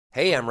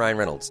Hey, I'm Ryan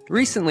Reynolds.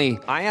 Recently,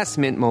 I asked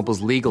Mint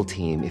Mobile's legal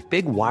team if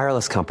big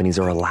wireless companies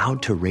are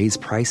allowed to raise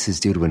prices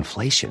due to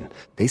inflation.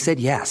 They said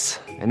yes.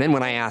 And then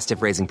when I asked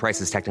if raising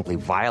prices technically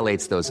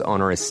violates those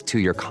onerous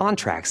two-year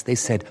contracts, they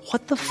said,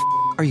 "What the f***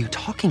 are you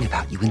talking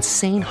about, you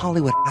insane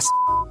Hollywood ass?"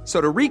 So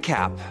to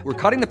recap, we're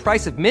cutting the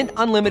price of Mint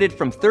Unlimited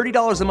from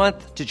 $30 a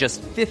month to just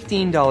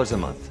 $15 a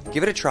month.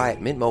 Give it a try at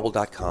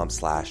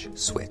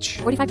mintmobile.com/switch.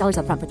 $45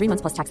 up front for 3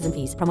 months plus taxes and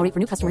fees. Promo rate for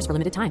new customers for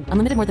limited time.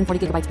 Unlimited more than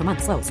 40 gigabytes per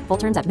month. Slows full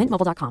terms at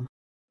mintmobile.com.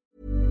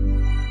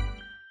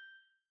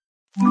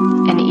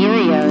 An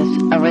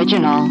Erios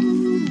original.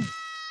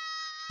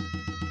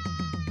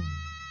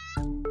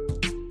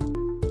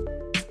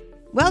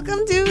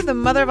 Welcome to The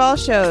Mother of All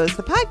Shows,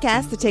 the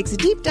podcast that takes a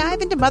deep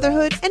dive into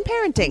motherhood and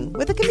parenting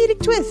with a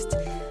comedic twist.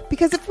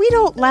 Because if we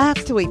don't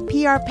laugh till we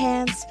pee our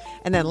pants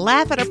and then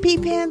laugh at our pee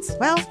pants,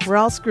 well, we're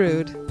all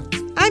screwed.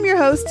 I'm your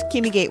host,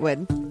 Kimmy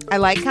Gatewood. I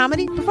like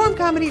comedy, perform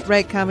comedy,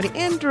 write comedy,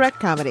 and direct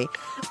comedy.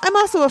 I'm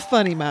also a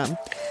funny mom.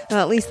 Well,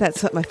 at least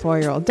that's what my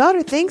 4-year-old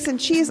daughter thinks, and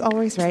she is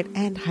always right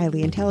and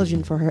highly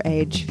intelligent for her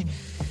age.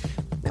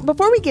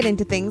 Before we get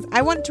into things,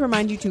 I want to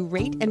remind you to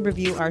rate and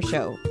review our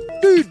show.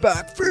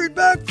 Feedback!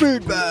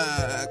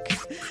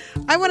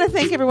 I want to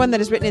thank everyone that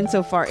has written in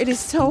so far. It is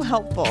so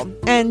helpful.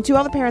 And to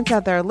all the parents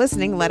out there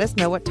listening, let us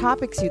know what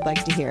topics you'd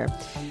like to hear.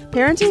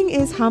 Parenting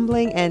is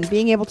humbling, and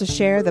being able to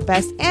share the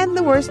best and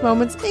the worst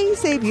moments may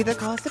save you the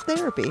cost of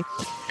therapy.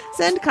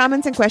 Send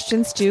comments and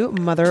questions to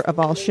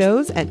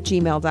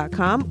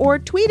motherofallshows@gmail.com or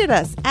tweet at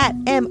us at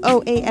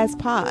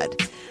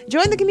MOASpod.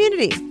 Join the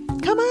community.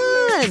 Come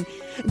on!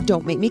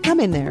 Don't make me come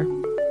in there.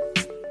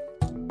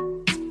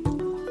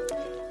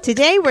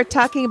 Today we're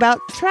talking about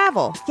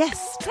travel.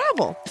 Yes,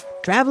 travel.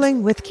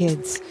 Traveling with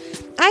kids.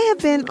 I have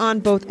been on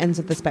both ends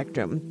of the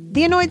spectrum.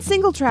 The annoyed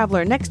single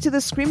traveler next to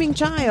the screaming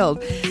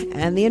child,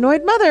 and the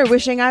annoyed mother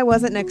wishing I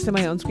wasn't next to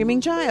my own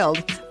screaming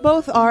child.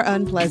 Both are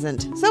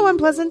unpleasant. So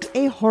unpleasant,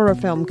 a horror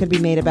film could be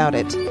made about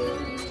it.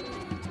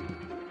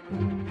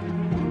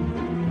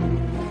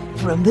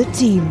 From the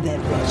team that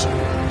brought you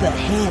The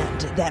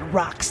Hand That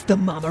Rocks the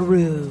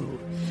Mamaroo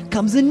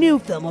comes a new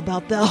film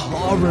about the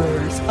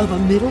horrors of a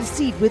middle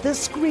seat with a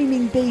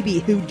screaming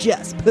baby who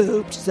just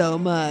pooped so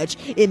much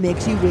it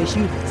makes you wish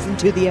you listened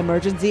to the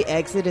emergency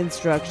exit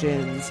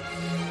instructions.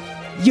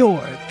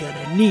 You're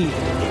gonna need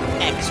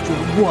an extra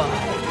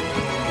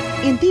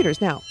wide. In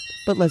theaters now,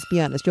 but let's be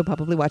honest, you'll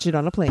probably watch it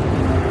on a plane.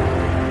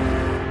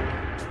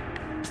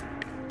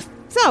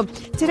 So,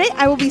 today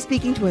I will be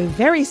speaking to a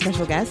very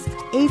special guest,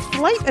 a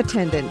flight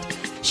attendant.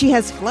 She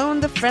has flown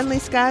the friendly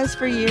skies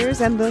for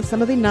years and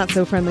some of the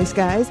not-so-friendly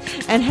skies,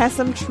 and has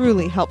some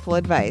truly helpful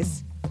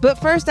advice. But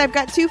first, I've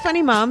got two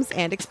funny moms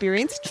and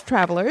experienced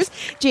travelers.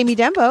 Jamie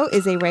Dembo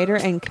is a writer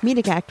and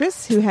comedic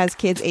actress who has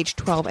kids aged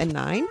 12 and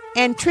 9.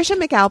 And Trisha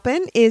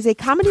McAlpin is a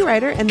comedy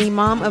writer and the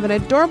mom of an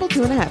adorable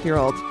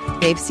 2.5-year-old.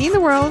 They've seen the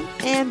world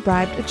and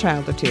bribed a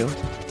child or two.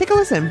 Take a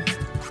listen.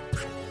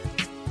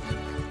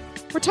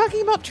 We're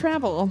talking about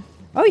travel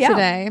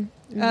today.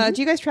 Do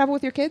you guys travel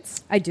with your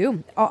kids? I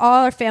do. All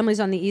our family's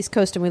on the East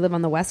Coast and we live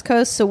on the West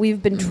Coast, so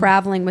we've been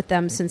traveling with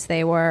them since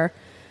they were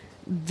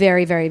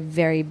very, very,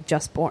 very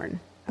just born.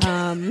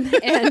 I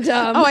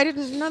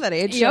didn't know that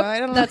age. Yep, So I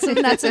don't know. that's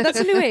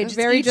a new age.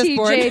 Very it's just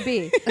born.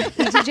 ETJB.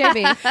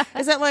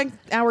 Is that like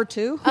hour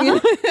 2? Yeah,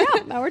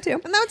 hour 2.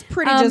 And that's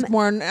pretty just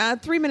born.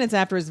 3 minutes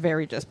after is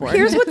very just born.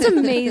 Here's what's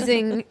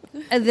amazing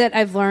that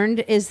I've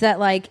learned is that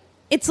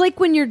it's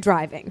like when you're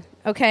driving,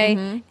 okay?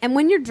 Mm-hmm. And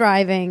when you're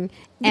driving...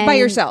 by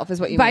yourself is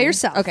what you mean. By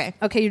yourself.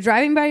 Okay, you're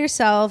driving by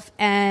yourself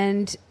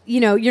and,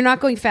 you're not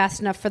going fast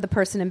enough for the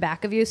person in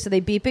back of you, so they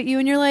beep at you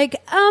and you're like,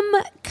 come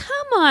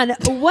on,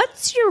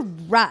 what's your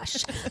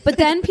rush? But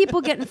then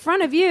people get in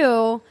front of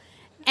you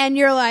and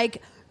you're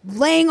like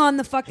laying on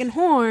the fucking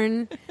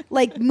horn,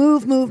 like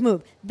move.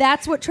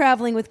 That's what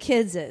traveling with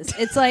kids is.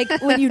 It's like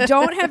when you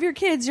don't have your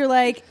kids, you're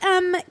like,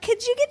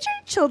 could you get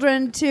your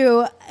children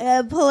to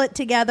pull it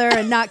together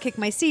and not kick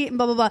my seat and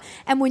blah, blah, blah.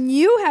 And when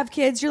you have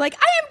kids, you're like,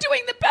 I am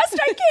doing the best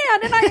I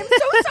can and I am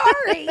so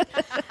sorry.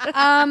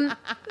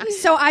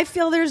 So I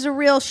feel there's a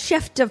real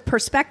shift of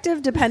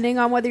perspective depending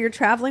on whether you're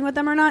traveling with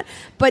them or not.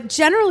 But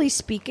generally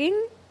speaking,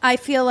 I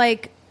feel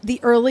like the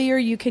earlier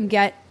you can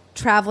get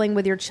traveling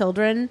with your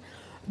children,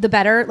 the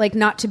better,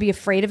 not to be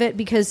afraid of it,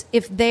 because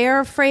if they're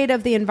afraid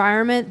of the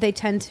environment, they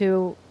tend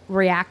to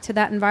react to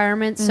that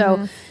environment.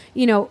 Mm-hmm. So,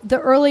 the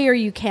earlier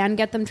you can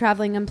get them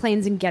traveling on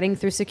planes and getting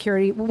through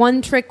security.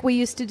 One trick we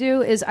used to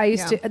do is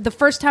the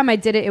first time I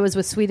did it, it was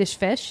with Swedish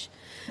Fish,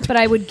 but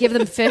I would give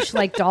them fish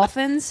like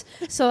dolphins.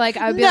 So I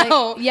would be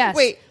yes.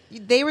 Wait,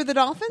 they were the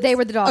dolphins? They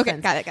were the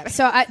dolphins. Okay, got it.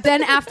 So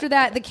then after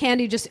that, the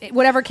candy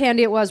whatever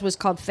candy it was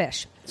called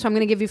fish. So I'm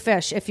going to give you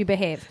fish if you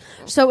behave.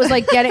 So it was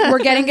like we're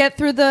getting it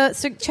through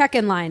the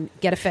check-in line,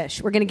 get a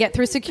fish. We're going to get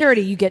through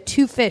security. You get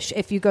 2 fish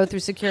if you go through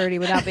security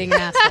without being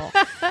an asshole.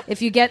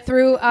 If you get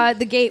through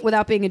the gate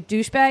without being a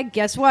douchebag,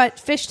 guess what?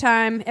 Fish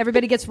time.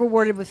 Everybody gets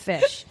rewarded with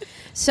fish.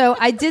 So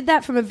I did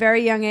that from a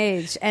very young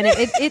age, and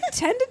it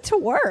tended to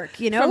work.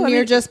 From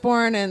you're just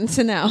born and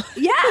to now.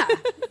 Yeah.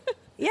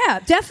 Yeah,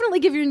 definitely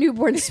give your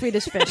newborn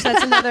Swedish fish.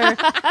 That's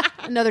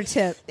another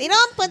tip. They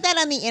don't put that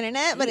on the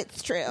internet, but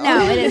it's true.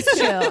 No, it is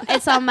true.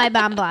 It's on my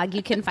Bomb blog.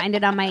 You can find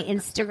it on my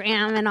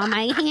Instagram and on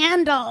my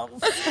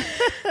handles.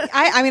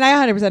 I mean, I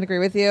 100% agree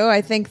with you.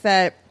 I think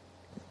that,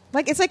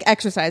 like, it's like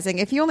exercising.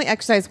 If you only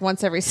exercise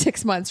once every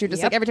 6 months, you're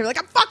just like, every time you're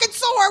like, I'm fucking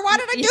sore. Why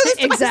did I do this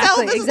to myself?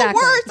 This is the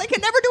worst. I can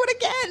never do it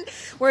again.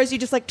 Whereas you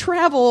just like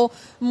travel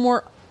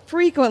more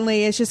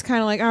frequently, it's just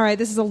kind of like, all right,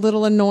 this is a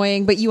little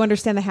annoying, but you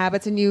understand the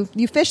habits and you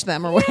fish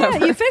them or whatever.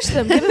 Yeah, you fish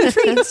them. Give them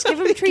treats. Give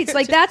them treats.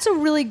 Like, that's a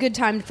really good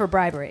time for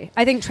bribery.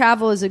 I think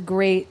travel is a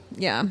great,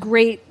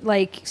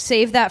 like,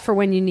 save that for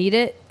when you need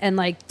it. And,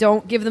 like,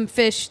 don't give them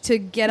fish to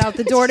get out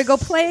the door to go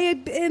play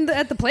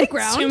at the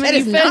playground. That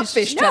is not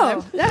fish time.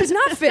 No, that is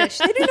not fish.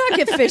 They do not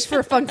get fish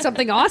for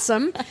something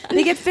awesome.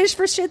 They get fish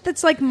for shit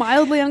that's, like,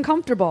 mildly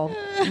uncomfortable.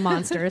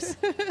 Monsters.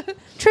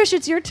 Trish,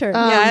 it's your turn.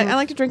 I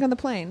like to drink on the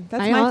plane.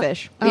 That's my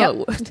fish.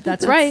 Yep,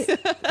 that's right.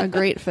 A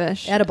great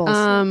fish.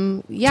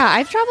 Edibles. Yeah,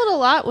 I've traveled a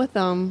lot with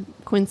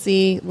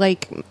Quincy.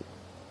 Like,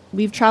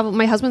 we've traveled.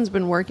 My husband's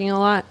been working a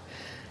lot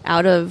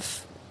out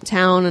of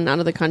town and out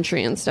of the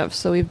country and stuff,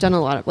 so we've done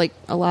a lot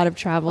of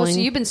traveling. Oh, so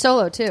you've been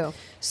solo too.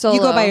 Solo.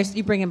 You go by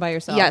you bring him by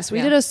yourself. Yes,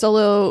 we did a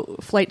solo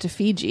flight to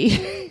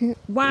Fiji.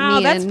 Wow,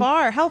 that's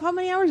far. How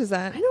many hours is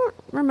that? I don't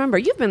remember.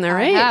 You've been there,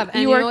 right? I have.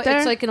 And you worked there?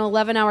 It's like an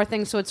 11-hour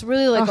thing, so it's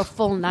really like a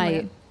full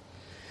night.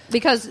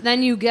 Because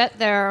then you get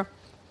there.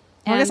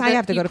 Well, I guess I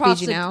have to go to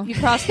Fiji now. You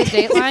cross the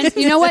date line.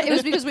 You know what? It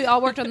was because we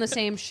all worked on the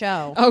same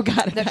show. Oh,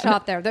 got it. That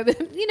shot there.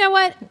 You know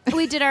what?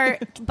 We did our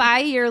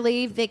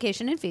bi-yearly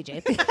vacation in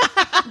Fiji.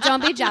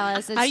 Don't be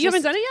jealous. It's you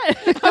haven't done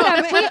it yet?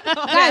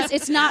 Guys,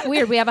 it's not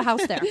weird. We have a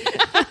house there.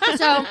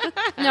 So,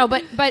 no,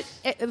 but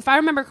if I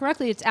remember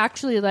correctly, it's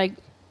actually like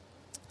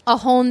a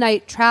whole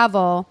night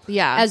travel,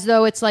 as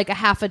though it's like a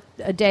half a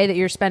day that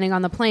you're spending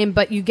on the plane,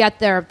 but you get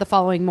there the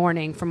following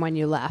morning from when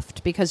you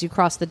left because you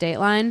crossed the date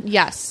line.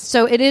 Yes.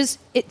 So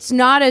it's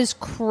not as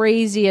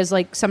crazy as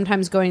like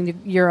sometimes going to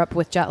Europe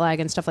with jet lag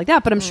and stuff like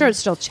that, but I'm sure it's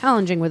still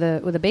challenging with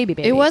a baby.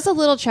 It was a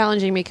little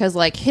challenging because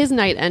like his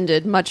night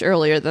ended much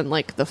earlier than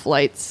like the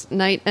flight's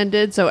night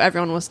ended, so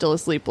everyone was still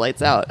asleep,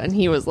 lights out, and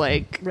he was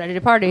like ready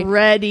to party.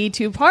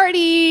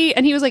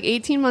 And he was like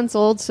 18 months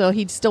old, so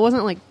he still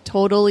wasn't like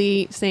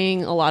totally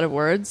saying a lot of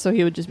words, so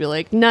he would just be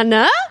like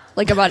nah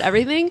like about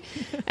everything.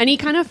 And he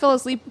kind of fell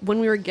asleep when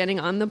we were getting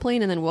on the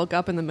plane and then woke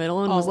up in the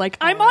middle and was like,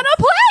 I'm on a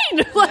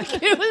plane.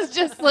 Like it was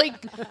just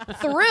like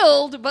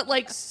thrilled, but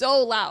like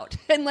so loud,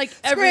 and like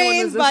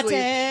everyone was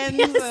asleep.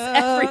 Buttons,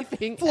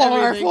 everything,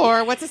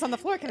 floor. What's this on the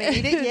floor? Can I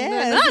eat it?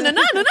 Yes.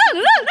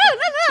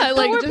 No.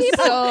 Like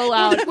just so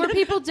loud. Were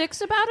people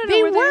dicks about it?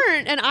 They or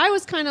weren't, and I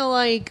was kind of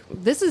like,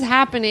 this is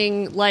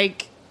happening.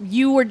 Like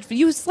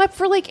you slept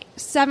for like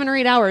 7 or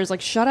 8 hours.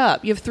 Like shut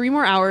up. You have 3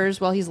 more hours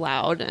while he's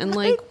loud, and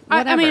like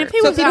whatever. I mean, if he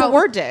So was people out,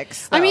 were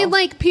dicks. I mean, though.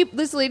 like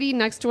this lady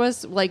next to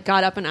us like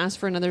got up and asked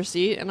for another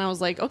seat, and I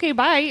was like, okay,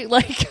 bye.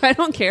 Like I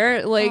don't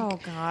care. Like oh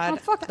god,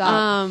 fuck that.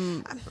 I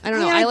don't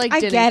know. I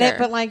get care. it,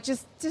 but like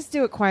just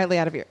do it quietly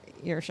out of your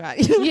earshot.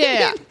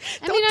 Yeah.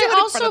 I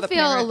also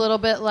feel a little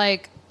bit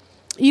like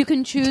you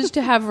can choose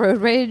to have road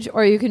rage,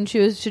 or you can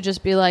choose to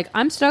just be like,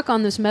 I'm stuck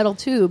on this metal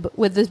tube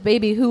with this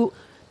baby who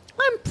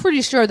I'm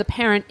pretty sure the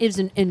parent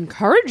isn't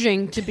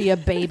encouraging to be a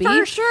baby.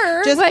 For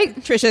sure. Just like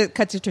Trisha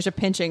cuts to Trisha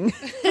pinching.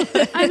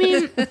 I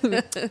mean,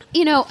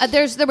 you know,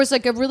 there was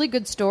like a really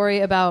good story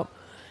about,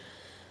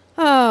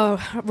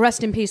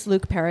 rest in peace,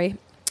 Luke Perry.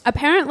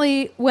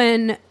 Apparently,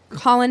 when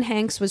Colin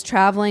Hanks was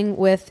traveling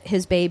with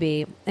his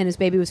baby and his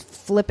baby was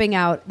flipping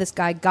out, this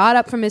guy got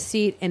up from his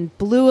seat and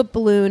blew a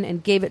balloon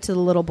and gave it to the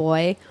little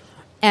boy.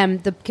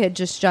 And the kid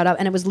just shut up,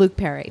 and it was Luke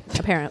Perry,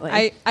 apparently.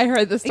 I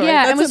heard the story.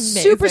 Yeah, That's it was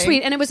amazing. super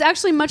sweet, and it was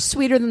actually much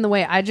sweeter than the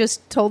way I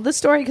just told the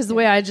story, because the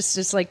way I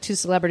just like 2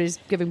 celebrities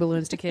giving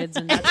balloons to kids,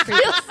 and that's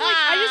creepy.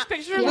 I just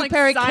picture him Luke like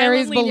Perry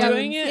carries silently balloons.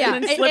 doing it Yeah,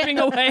 and then slipping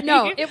away.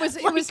 No, it was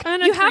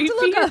kind of you have to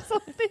look up.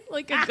 something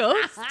like a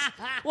ghost.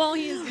 Well,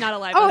 he's not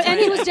alive. Oh, that's and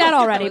why he was dead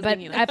already, but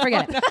thinking I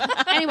forget it.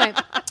 Anyway,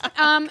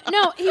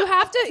 no, you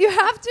have to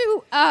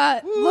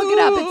look it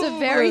up. It's a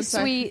very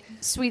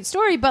sweet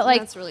story, but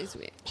like that's really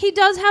sweet. He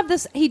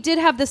did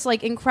have this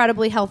like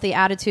incredibly healthy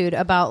attitude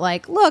about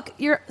like, look,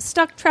 you're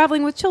stuck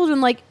traveling with children.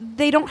 Like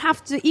they don't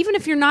have to, even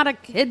if you're not a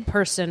kid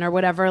person or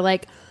whatever,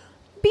 like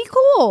be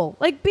cool.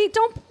 Like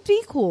don't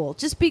be cool.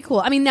 Just be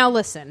cool. I mean, now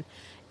listen,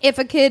 if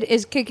a kid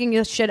is kicking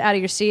the shit out of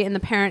your seat and the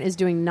parent is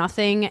doing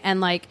nothing and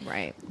like,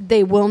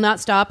 they will not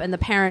stop. And the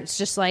parent's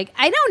just like,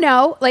 I don't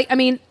know. Like, I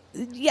mean,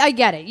 yeah, I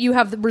get it. You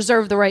have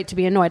reserved the right to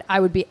be annoyed.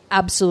 I would be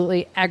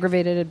absolutely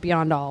aggravated and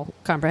beyond all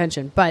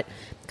comprehension, but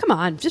come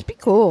on, just be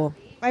cool.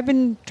 I've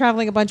been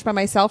traveling a bunch by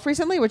myself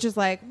recently, which is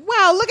like,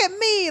 wow, look at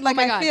me. Like,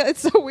 my I God. feel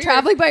it's so weird.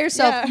 Traveling by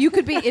yourself, Yeah. you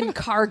could be in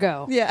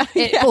cargo. Yeah.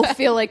 It will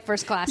feel like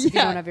first class if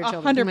you don't have your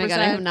children. 100%. Oh my God,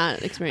 I have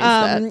not experienced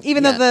that.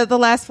 Even yet. though the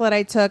last flight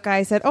I took,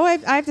 I said, oh, I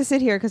have to sit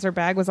here because her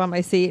bag was on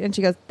my seat. And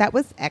she goes, that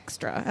was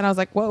extra. And I was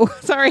like, whoa,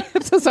 sorry.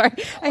 I'm so sorry.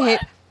 I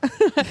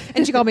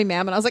And she called me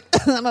ma'am, and I was like,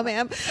 I'm a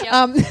ma'am.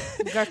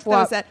 That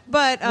was sad.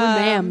 But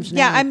ma'ams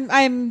yeah, now.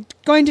 I'm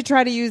going to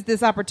try to use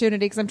this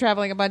opportunity because I'm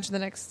traveling a bunch in the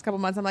next couple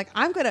months. I'm like,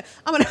 I'm gonna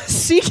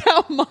seek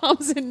out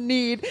moms in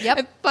need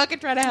and fucking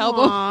try to help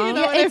them. You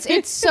know what I mean?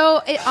 It's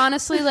so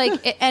honestly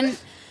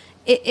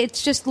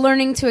it's just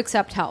learning to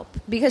accept help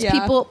because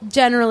people,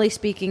 generally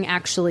speaking,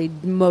 actually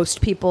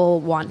most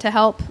people want to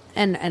help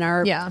and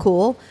are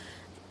cool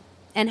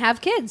and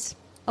have kids.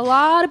 A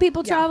lot of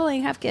people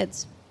traveling have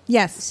kids.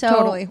 Yes, So,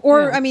 totally.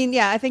 Or, yeah. I mean,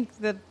 I think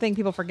the thing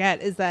people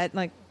forget is that,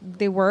 like,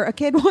 they were a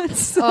kid once.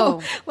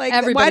 So, like,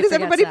 everybody why does forgets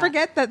everybody that.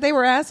 forget that they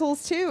were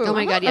assholes, too? Oh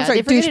my God, yeah. I'm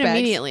sorry, They forget it douchebags.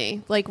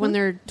 immediately, like when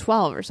they're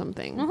 12 or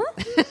something.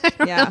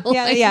 Yeah,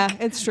 yeah,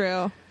 it's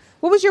true.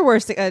 What was your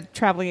worst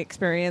traveling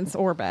experience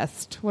or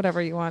best?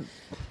 Whatever you want.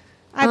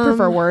 I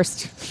prefer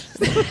worst.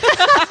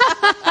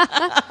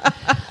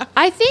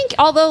 I think,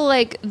 although,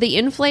 like, the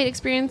in-flight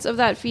experience of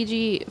that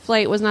Fiji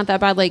flight was not that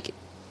bad, like,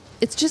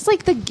 it's just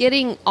like the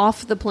getting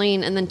off the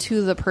plane and then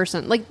to the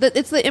person. Like,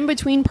 it's the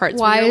in-between parts.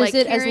 Why where you're, is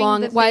like, it as carrying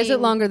long? the Why is it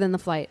thing. longer than the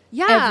flight?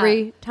 Yeah.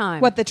 Every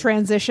time. What, the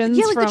transitions?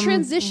 Yeah, like the from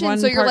transition. one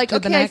So you're part like, to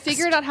the okay, I next?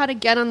 figured out how to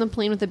get on the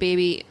plane with the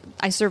baby.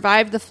 I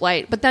survived the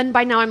flight, but then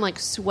by now I'm like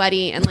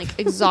sweaty and like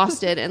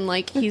exhausted, and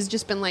like he's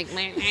just been like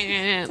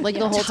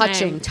the whole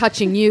time.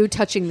 touching you,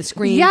 touching the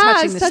screen, Yeah,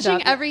 touching the touching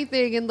stuff.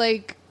 everything, and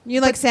like, You,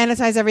 like,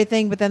 sanitize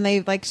everything, but then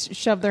they, like,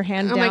 shove their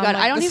hand oh down. my God,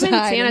 like, I don't the even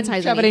side and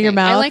sanitize shove anything. it in your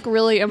mouth. I like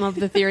really am of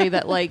the theory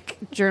that like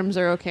germs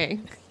are okay.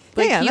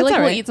 Like Yeah, he that's like all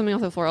will right. eat something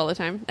off the floor all the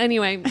time.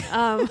 Anyway,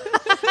 I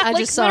like,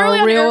 just saw literally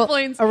on a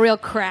airplanes, real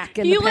crack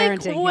in he the like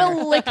parenting. will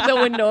here. lick the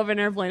window of an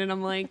airplane, and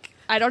I'm like,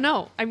 I don't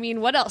know. I mean,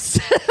 what else?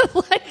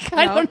 Like,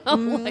 I don't know.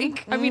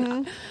 Like, I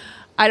mean,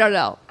 I don't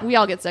know. We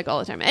all get sick all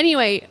the time.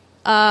 Anyway,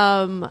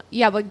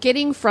 yeah, but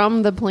getting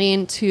from the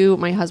plane to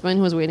my husband,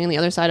 who was waiting on the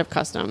other side of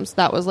customs,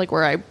 that was like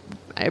where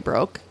I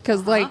broke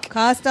because like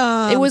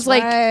Customs. it was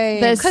like right.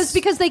 this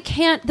because they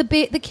can't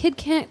the kid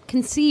can't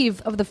conceive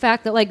of the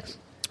fact that like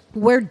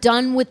we're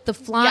done with the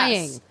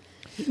flying. Yes.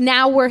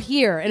 Now we're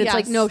here, and it's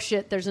like Yes. no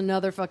shit. There's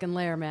another fucking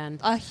layer, man.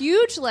 a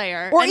huge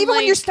layer, Or and, even when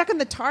like, you're stuck in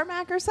the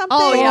tarmac or something.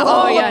 Oh, yeah.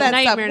 All Oh, of yeah. that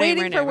Nightmare, stuff.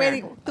 Waiting nightmare, for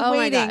waiting. nightmare. The Oh, my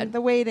waiting. God.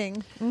 The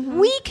waiting.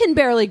 We can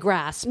barely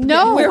grasp.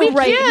 no, that we're we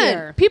right can't.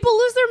 here. People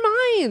lose their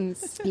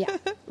minds. Yeah.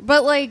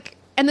 But like,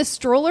 and the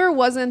stroller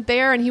wasn't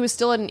there, and he was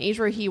still at an age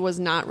where he was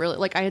not really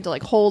like I had to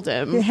like hold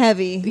him.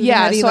 Heavy. He was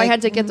Yeah, heavy, so I like-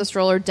 had to get the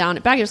stroller down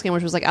at baggage claim,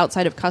 which was like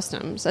outside of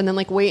customs, and then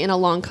like wait in a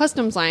long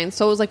customs line.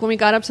 So it was like when we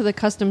got up to the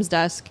customs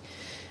desk,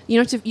 you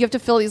have to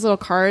fill these little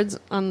cards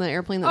on the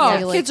airplane that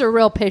say like kids are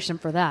real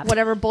patient for that.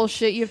 whatever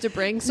bullshit you have to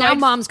bring. So Now I'd-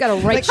 mom's got to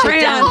write Like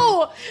shit down.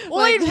 Oh, well,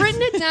 I'd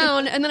written it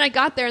down, and then I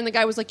got there, and the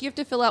guy was like, "You have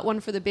to fill out one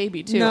for the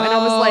baby too." And I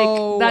was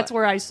No. like, "That's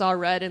where I saw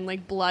red, and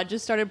like blood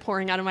just started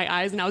pouring out of my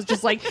eyes." And I was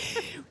just like,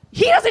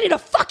 "He doesn't need a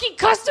fucking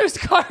customs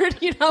card,"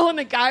 you know? And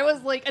the guy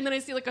was like, and then I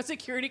see like a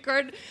security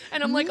card,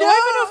 and I'm like, "Oh,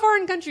 I'm in a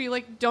foreign country.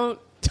 Like, don't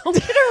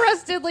get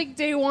arrested like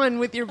day one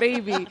with your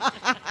baby."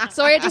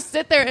 So I had to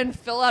sit there and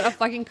fill out a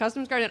fucking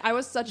customs card, and I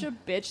was such a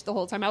bitch the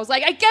whole time. I was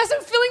like, I guess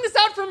I'm filling this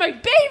out for my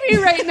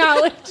baby right now,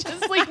 like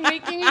just like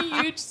making a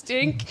huge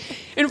stink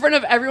in front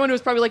of everyone who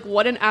was probably like,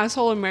 what an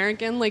asshole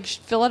American, like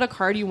fill out a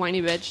card, you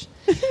whiny bitch.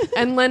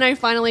 And then I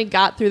finally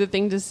got through the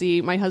thing to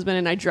see my husband,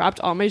 and I dropped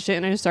all my shit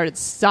and I just started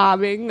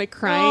sobbing, like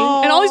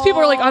crying. And all these people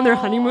are like on their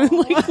honeymoon,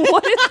 like,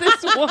 what is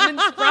this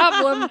woman's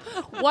problem?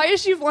 Why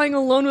is she flying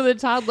alone with a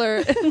toddler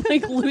and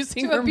like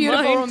losing To a her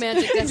beautiful mind?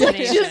 romantic Like,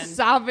 destination. just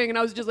sobbing, and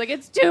I was just like,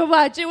 it's too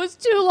much. It was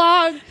too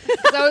long.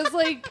 'Cause I was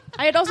like,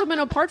 I had also been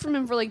apart from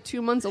him for like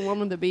 2 months alone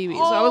with the baby,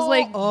 so I was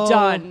like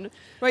done.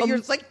 Right, you're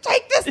just like,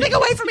 take this thing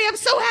away from me. I'm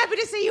so happy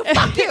to see you.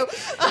 Fuck you.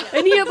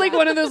 And he had like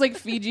one of those like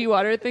Fiji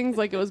water things,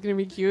 like it was gonna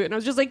be cute, and I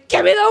was just like,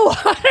 give me the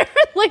water.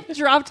 Like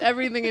dropped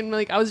everything, and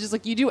like I was just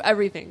like, you do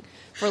everything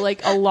for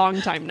like a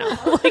long time now.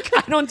 Like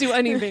I don't do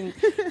anything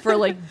for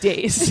like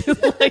days.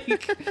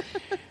 Like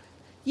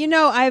You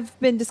know, I've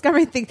been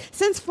discovering things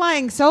since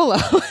flying solo.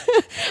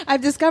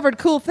 I've discovered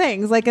cool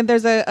things. Like, and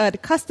there's a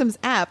customs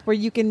app where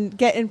you can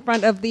get in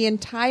front of the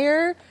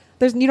entire.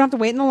 You don't have to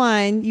wait in the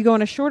line. You go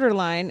in a shorter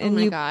line and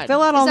my you God.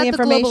 fill out all Is the that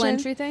the information. global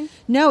entry thing?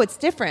 No, it's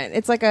different.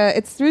 It's like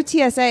it's through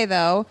TSA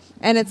though,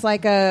 and it's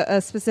like a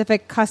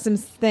specific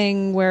customs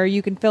thing where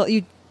you can fill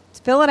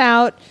it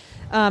out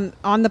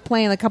on the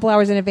plane a couple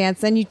hours in advance.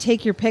 Then you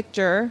take your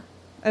picture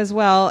as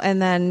well,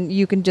 and then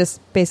you can just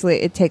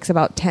basically it takes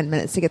about 10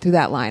 minutes to get through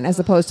that line as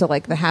opposed to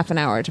like the half an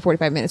hour to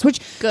 45 minutes,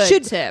 which Good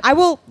should tip.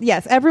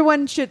 yes,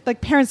 everyone should,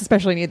 like parents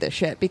especially need this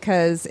shit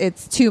because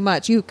it's too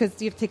much. Because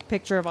you have to take a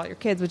picture of all your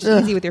kids, which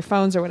is easy with your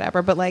phones or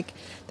whatever, but like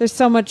there's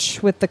so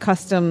much with the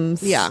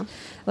customs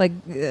like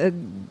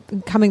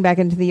coming back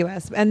into the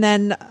U.S. And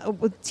then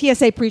with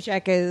TSA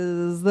PreCheck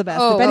is the best.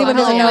 Oh, if anyone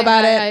well, doesn't know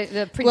about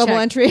the it, PreCheck. global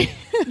entry.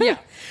 yeah.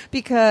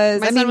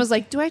 Because My I son mean, was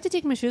like, do I have to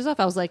take my shoes off?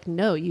 I was like,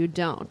 no, you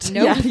don't.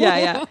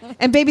 yeah.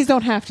 And babies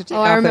don't have to take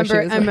off I their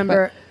remember. shoes, I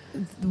remember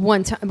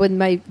one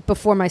time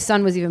before my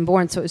son was even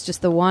born, so it was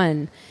just the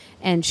one,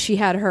 and she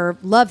had her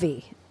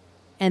lovey,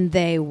 and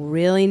they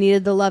really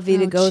needed the lovey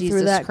to go through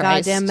Jesus that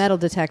Christ. goddamn metal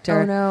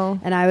detector. Oh, no.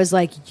 And I was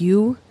like,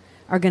 you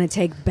are going to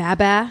take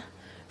Baba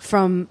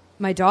from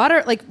my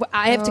daughter? Like,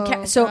 I have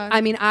to... So,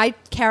 I mean, I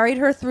carried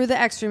her through the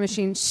X-ray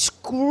machine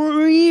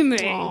screaming.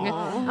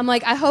 Aww. I'm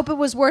like, I hope it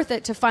was worth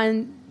it to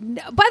find...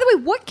 By the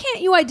way, what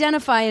can't you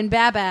identify in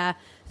Baba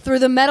through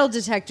the metal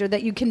detector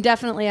that you can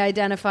definitely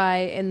identify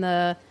in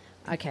the...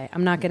 Okay,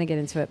 I'm not going to get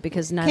into it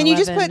because 9/11... Can you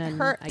just put and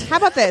her... How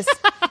about this?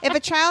 If a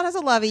child has a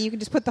lovey, you can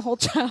just put the whole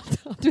child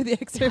through the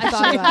X-ray I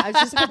thought machine. about it. I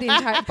just put the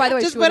entire... By the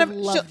way, Just she would have put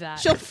loved she'll, that.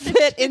 She'll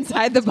fit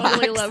inside the box.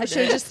 I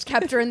should have just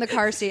kept her in the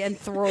car seat and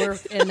throw her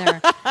in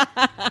there.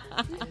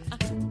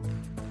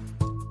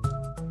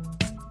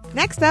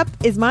 Next up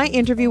is my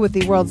interview with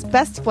the world's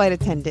best flight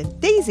attendant,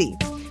 Daisy.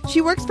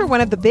 She works for one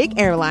of the big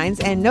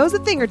airlines and knows a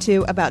thing or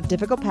two about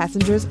difficult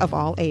passengers of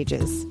all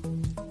ages.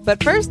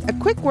 But first, a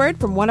quick word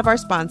from one of our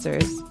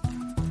sponsors.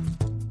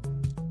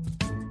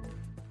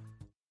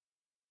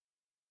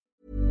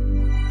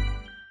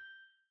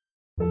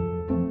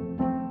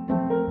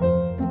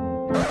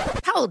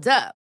 Hold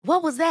up.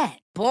 What was that?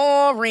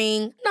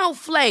 Boring. No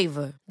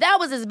flavor. That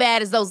was as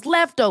bad as those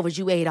leftovers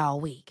you ate all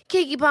week.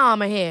 Keke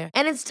Palmer here,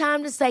 and it's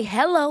time to say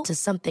hello to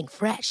something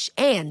fresh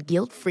and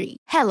guilt-free.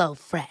 Hello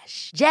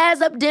Fresh.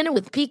 Jazz up dinner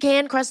with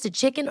pecan-crusted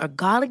chicken or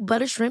garlic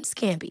butter shrimp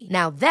scampi.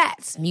 Now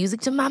that's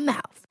music to my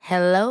mouth.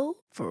 Hello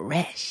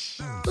Fresh.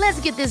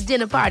 Let's get this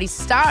dinner party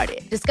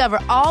started. Discover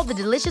all the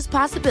delicious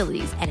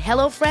possibilities at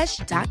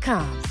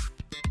hellofresh.com.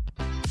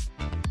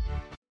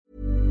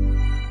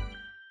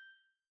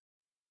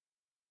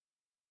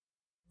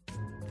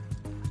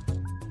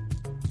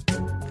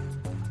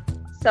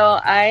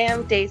 So I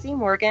am Daisy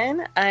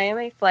Morgan. I am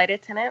a flight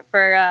attendant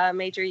for a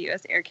major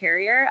U.S. air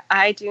carrier.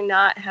 I do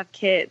not have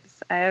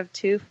kids. I have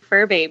 2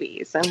 fur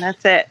babies, and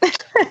that's it.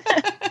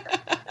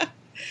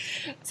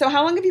 So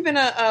how long have you been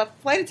a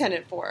flight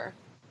attendant for?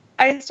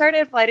 I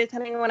started flight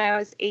attending when I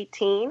was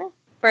 18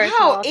 for a Wow,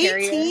 small 18?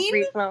 carrier.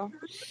 Regional.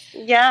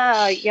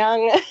 Yeah,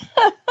 young.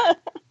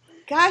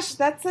 Gosh,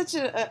 that's such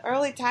an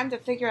early time to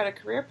figure out a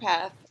career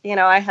path. You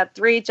know, I had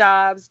 3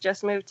 jobs,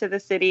 just moved to the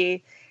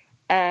city.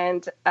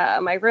 And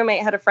my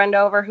roommate had a friend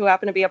over who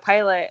happened to be a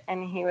pilot.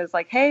 And he was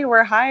like, hey,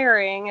 we're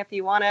hiring if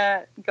you want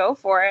to go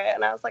for it.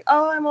 And I was like,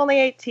 oh, I'm only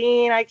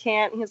 18. I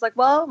can't. And he's like,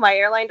 well, my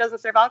airline doesn't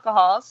serve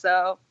alcohol.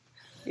 So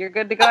you're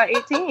good to go at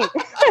 18.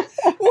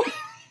 Oh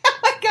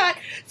my God.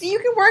 So you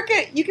can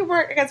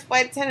work as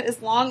flight attendant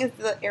as long as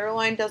the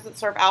airline doesn't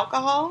serve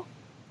alcohol?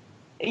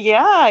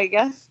 Yeah, I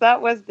guess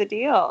that was the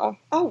deal.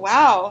 Oh,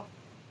 wow.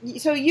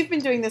 So you've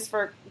been doing this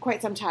for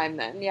quite some time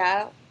then,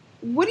 yeah?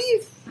 What do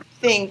you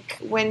think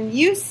when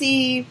you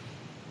see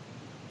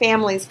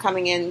families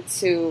coming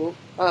into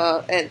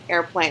an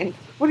airplane?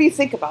 What do you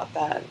think about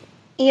that?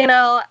 You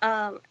know,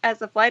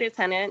 as a flight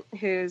attendant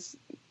who's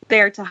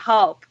there to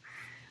help,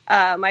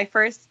 my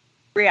first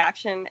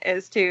reaction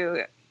is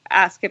to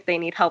ask if they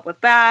need help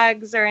with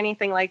bags or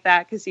anything like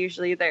that, because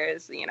usually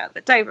there's, you know, the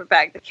diaper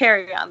bag, the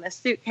carry-on, the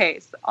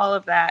suitcase, all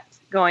of that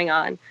going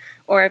on.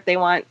 Or if they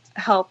want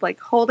help, like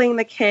holding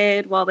the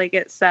kid while they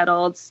get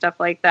settled, stuff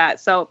like that.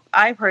 So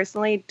I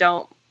personally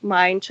don't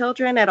mind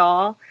children at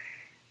all.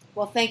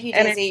 Well, thank you,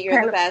 Daisy.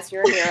 You're the best.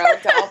 You're a hero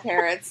to all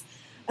parents.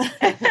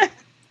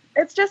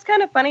 It's just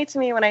kind of funny to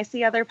me when I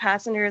see other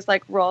passengers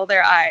like roll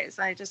their eyes.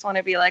 I just want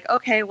to be like,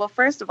 okay, well,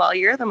 first of all,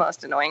 you're the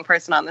most annoying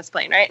person on this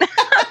plane, right?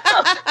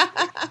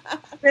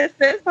 This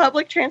is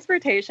public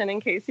transportation,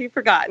 in case you've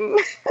forgotten.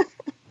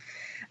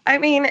 I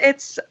mean,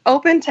 it's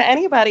open to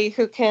anybody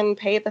who can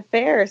pay the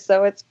fare,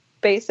 so it's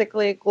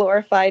basically a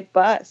glorified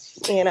bus.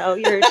 You know,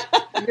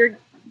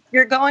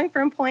 you're going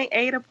from point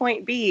A to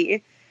point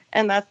B,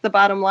 and that's the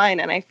bottom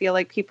line. And I feel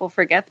like people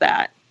forget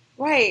that.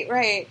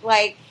 Right.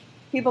 Like,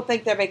 people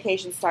think their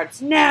vacation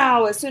starts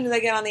now, as soon as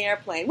they get on the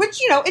airplane,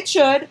 which, you know, it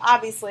should,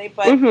 obviously,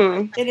 but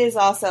it is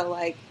also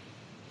like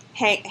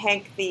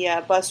Hank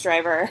the bus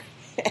driver,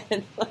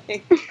 and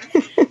like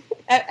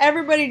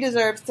everybody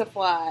deserves to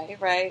fly,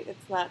 right?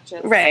 It's not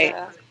just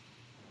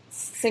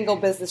single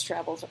business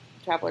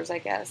travelers, I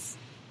guess.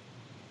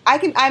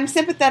 I'm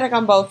sympathetic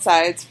on both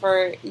sides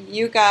for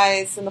you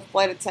guys in the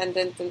flight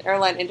attendant and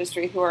airline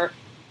industry who are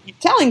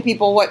telling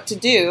people what to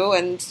do,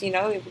 and, you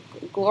know,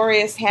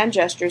 glorious hand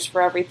gestures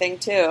for everything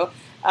too,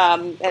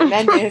 and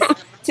menus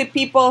to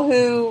people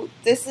who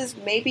this is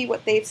maybe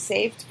what they've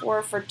saved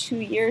for 2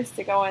 years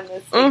to go on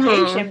this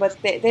vacation, but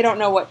they don't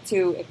know what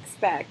to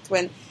expect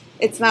when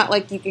it's not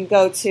like you can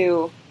go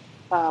to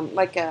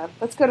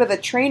let's go to the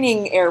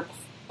training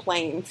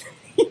airplane.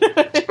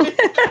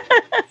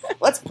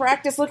 Let's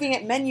practice looking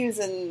at menus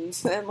and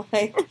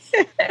like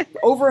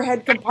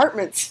overhead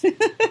compartments.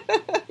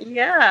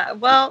 Yeah,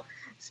 well,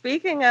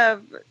 speaking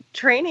of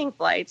training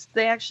flights,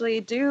 they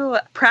actually do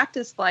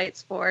practice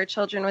flights for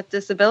children with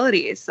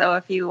disabilities. So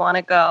if you want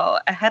to go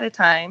ahead of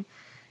time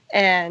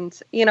and,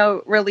 you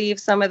know, relieve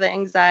some of the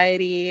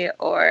anxiety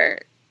or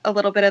a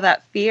little bit of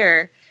that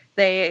fear,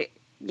 they,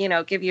 you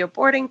know, give you a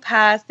boarding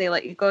pass. They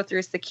let you go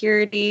through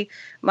security.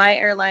 My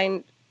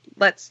airline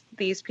lets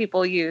these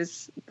people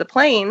use the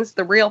planes,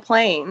 the real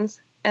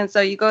planes, And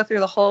so you go through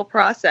the whole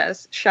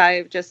process shy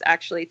of just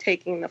actually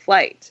taking the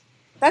flight.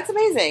 That's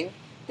amazing.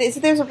 So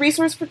there's a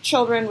resource for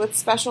children with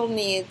special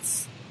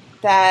needs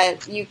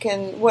that you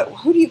can,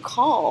 who do you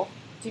call?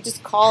 Do you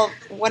just call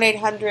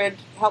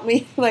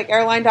 1-800-HELP-ME, like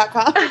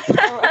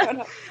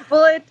airline.com?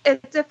 Well,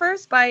 it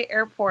differs by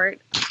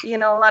airport. You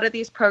know, a lot of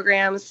these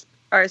programs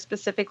are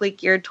specifically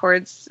geared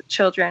towards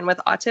children with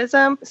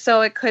autism.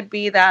 So it could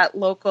be that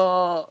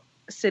local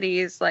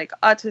cities like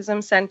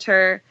Autism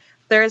Center.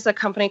 There's a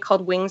company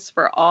called Wings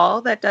for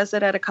All that does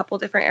it at a couple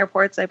different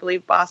airports. I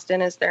believe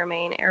Boston is their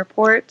main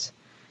airport.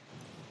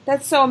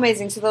 That's so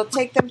amazing. So they'll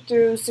take them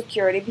through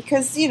security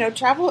because, you know,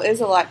 travel is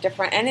a lot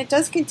different and it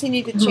does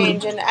continue to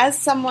change. And as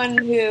someone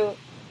who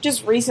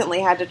just recently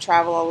had to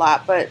travel a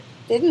lot, but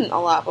didn't a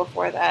lot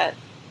before that,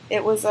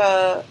 it was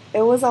a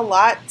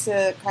lot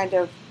to kind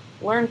of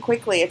learn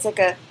quickly. It's like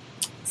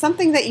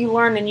something that you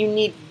learn and you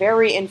need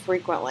very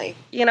infrequently.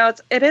 You know,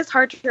 it is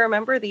hard to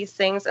remember these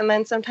things. And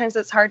then sometimes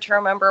it's hard to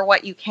remember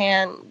what you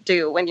can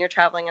do when you're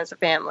traveling as a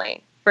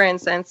family. For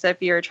instance,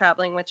 if you're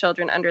traveling with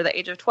children under the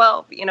age of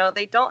 12, you know,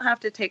 they don't have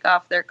to take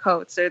off their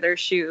coats or their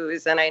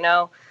shoes. And I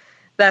know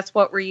that's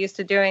what we're used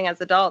to doing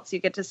as adults. You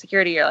get to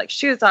security, you're like,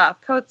 shoes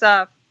off, coats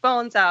off,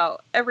 phones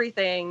out,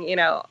 everything, you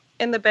know,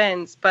 in the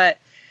bins. But,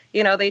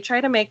 you know, they try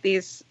to make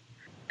these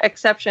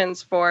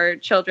exceptions for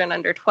children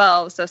under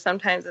 12. So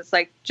sometimes it's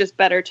like just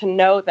better to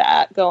know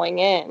that going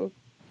in,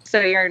 so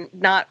you're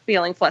not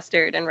feeling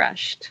flustered and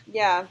rushed.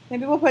 Yeah.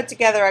 Maybe we'll put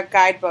together a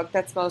guidebook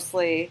that's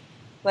mostly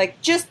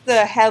like just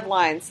the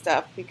headline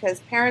stuff,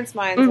 because parents'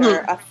 minds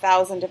are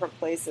 1,000 different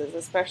places,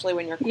 especially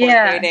when you're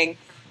coordinating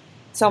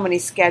so many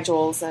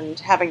schedules and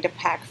having to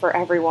pack for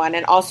everyone,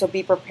 and also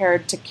be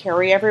prepared to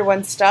carry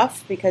everyone's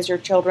stuff because your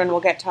children will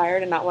get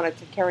tired and not want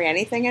to carry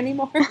anything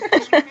anymore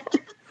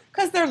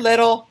because they're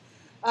little,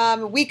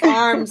 weak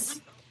arms.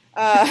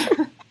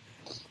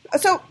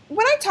 So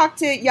when I talk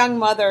to young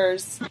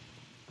mothers,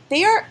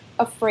 they are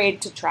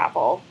afraid to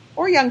travel.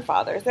 Or young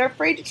fathers. They're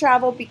afraid to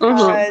travel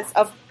because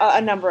of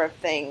a number of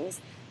things.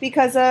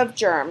 Because of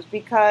germs.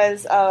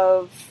 Because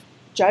of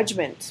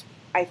judgment,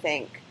 I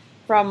think,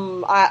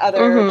 from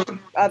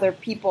other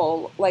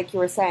people, like you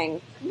were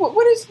saying.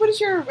 What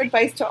is your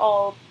advice to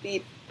all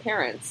the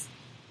parents?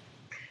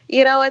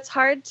 You know, it's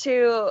hard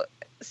to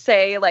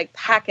say, like,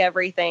 pack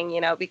everything,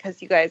 you know,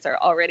 because you guys are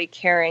already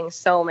carrying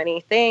so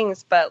many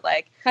things. But,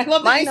 like, I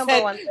love my that you number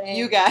said one thing...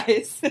 You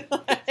guys.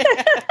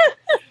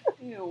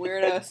 You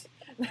weirdos.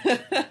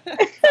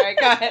 Sorry,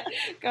 go ahead.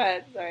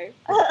 Sorry.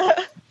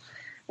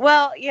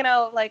 Well, you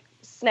know, like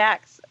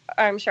snacks,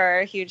 I'm sure are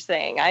a huge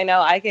thing. I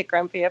know I get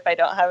grumpy if I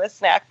don't have a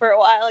snack for a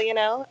while, you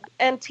know.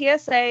 And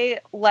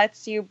TSA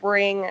lets you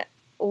bring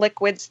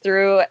liquids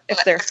through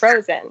if they're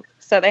frozen.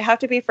 So they have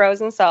to be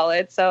frozen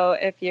solid. So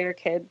if your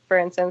kid, for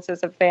instance,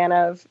 is a fan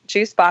of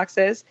juice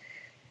boxes,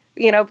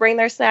 you know, bring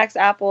their snacks,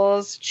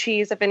 apples,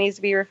 cheese, if it needs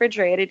to be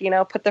refrigerated, you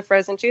know, put the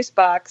frozen juice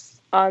box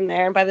on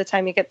there. And by the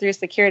time you get through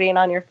security and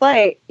on your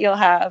flight, you'll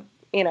have,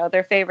 you know,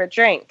 their favorite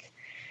drink.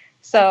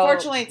 So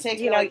unfortunately, it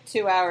takes me like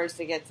 2 hours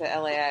to get to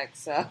LAX,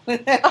 so they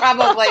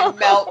probably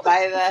melt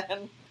by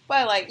then.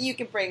 But like, you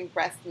can bring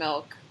breast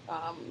milk.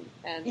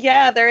 And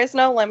yeah, there is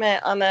no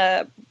limit on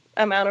the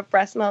amount of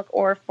breast milk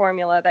or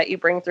formula that you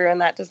bring through, and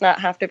that does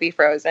not have to be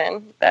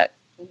frozen. That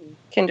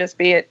can just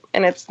be it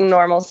in its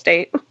normal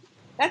state.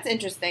 That's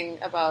interesting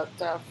about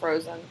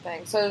frozen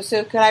things.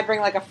 So could I bring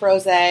like a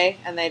frosé?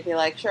 And they'd be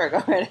like, sure,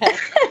 go right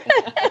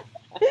ahead.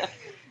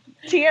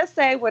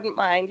 TSA wouldn't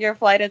mind. Your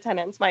flight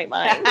attendants might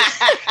mind.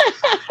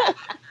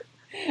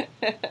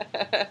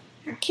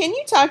 Can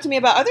you talk to me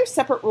about other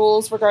separate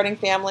rules regarding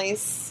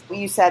families?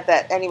 You said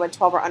that anyone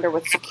 12 or under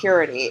with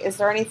security. Is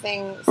there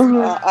anything,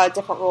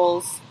 different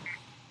rules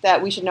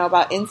that we should know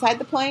about inside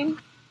the plane?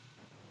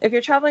 If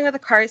you're traveling with a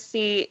car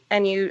seat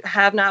and you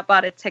have not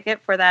bought a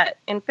ticket for that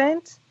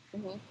infant,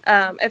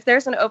 if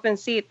there's an open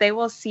seat, they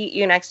will seat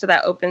you next to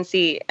that open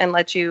seat and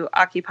let you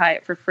occupy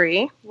it for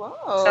free. Whoa.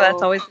 So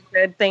that's always a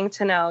good thing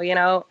to know. You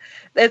know,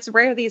 it's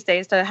rare these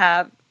days to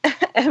have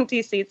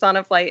empty seats on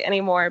a flight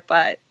anymore,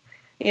 but,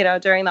 you know,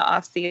 during the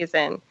off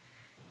season,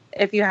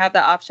 if you have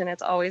the option,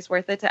 it's always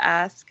worth it to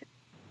ask.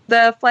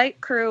 The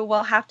flight crew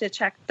will have to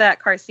check that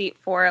car seat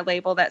for a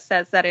label that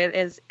says that it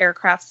is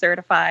aircraft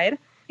certified.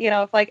 You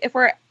know, if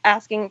we're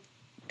asking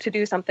to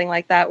do something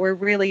like that, we're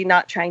really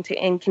not trying to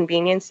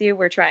inconvenience you.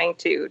 We're trying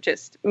to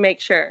just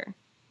make sure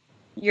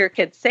your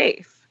kid's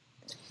safe.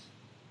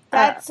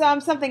 That's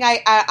something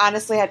I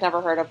honestly had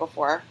never heard of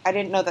before. I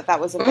didn't know that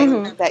was a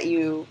thing that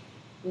you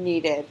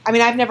needed. I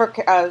mean, I've never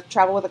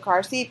traveled with a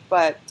car seat,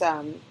 but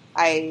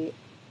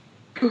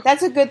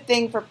that's a good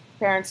thing for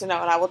parents to know,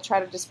 and I will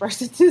try to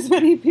disperse it to as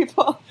many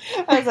people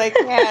as I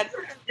can.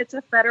 It's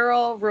a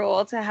federal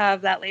rule to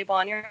have that label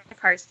on your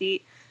car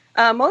seat.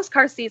 Most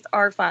car seats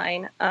are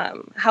fine.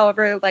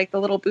 However, like the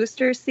little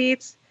booster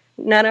seats,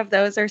 none of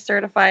those are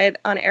certified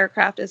on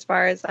aircraft as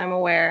far as I'm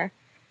aware.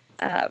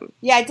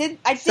 Yeah, I did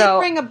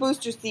bring a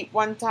booster seat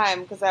one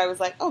time because I was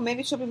like, oh,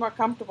 maybe she'll be more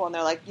comfortable. And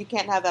they're like, you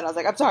can't have that. I was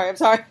like, I'm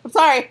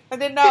sorry. I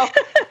didn't know.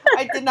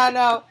 I did not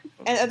know.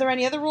 And are there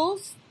any other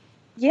rules?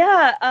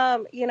 Yeah,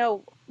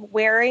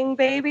 wearing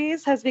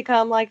babies has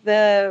become like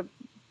the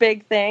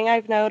big thing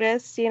I've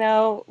noticed,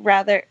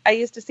 rather I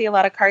used to see a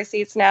lot of car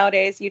seats.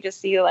 Nowadays you just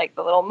see like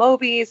the little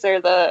Mobies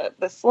or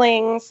the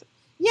slings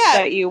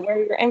that you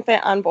wear your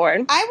infant on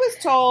board. I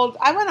was told,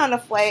 I went on a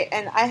flight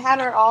and I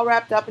had her all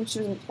wrapped up, and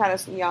she was kind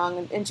of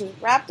young, and she was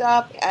wrapped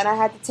up, and I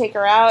had to take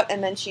her out,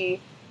 and then she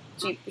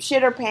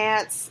shit her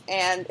pants,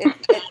 and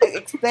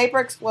diaper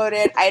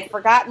exploded. I had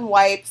forgotten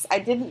wipes. I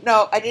didn't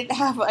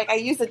have, I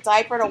used a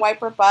diaper to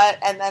wipe her butt,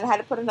 and then had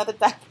to put another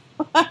diaper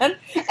on,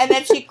 and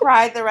then she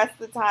cried the rest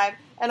of the time,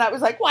 and I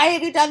was like, why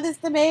have you done this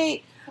to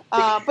me?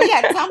 But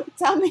yeah,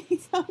 tell me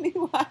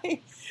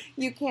why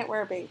you can't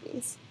wear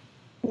babies.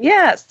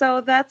 Yeah,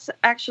 so that's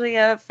actually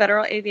a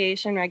federal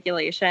aviation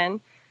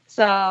regulation.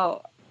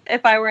 So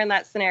if I were in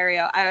that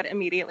scenario, I would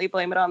immediately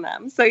blame it on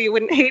them. So you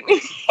wouldn't hate me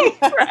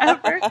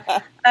forever.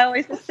 I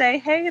always just say,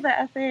 hey,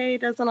 the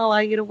FAA doesn't allow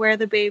you to wear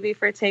the baby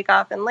for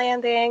takeoff and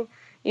landing.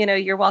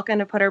 You're welcome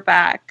to put her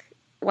back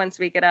once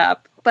we get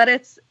up. But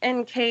it's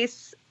in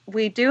case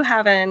we do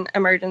have an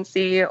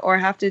emergency or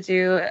have to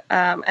do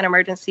an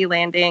emergency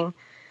landing,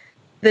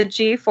 the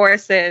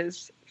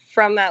G-forces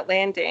from that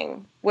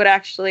landing would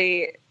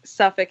actually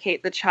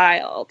suffocate the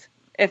child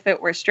if it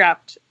were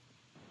strapped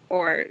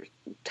or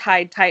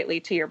tied tightly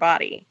to your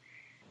body.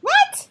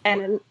 What?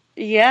 And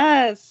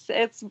yes,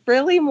 it's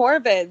really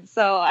morbid.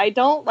 So I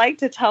don't like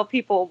to tell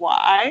people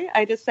why.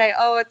 I just say,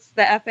 oh, it's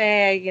the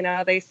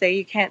FAA. They say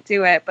you can't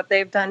do it, but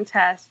they've done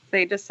tests.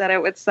 They just said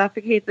it would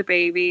suffocate the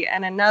baby.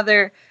 And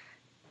another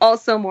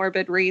also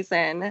morbid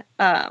reason,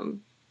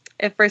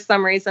 if for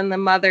some reason the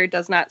mother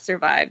does not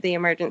survive the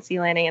emergency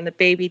landing and the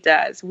baby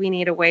does, we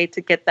need a way to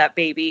get that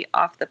baby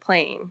off the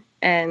plane.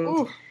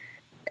 And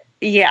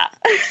yeah.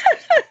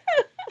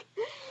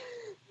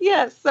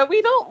 Yes, so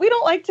we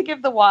don't like to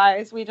give the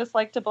whys. We just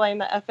like to blame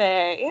the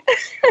FAA.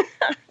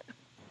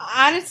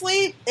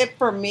 Honestly,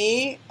 for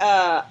me,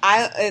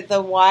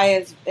 the why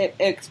is it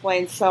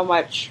explains so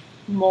much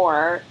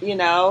more.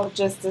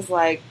 Just as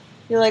like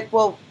you're like,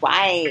 well,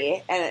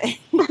 why? And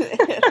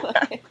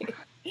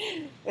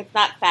it's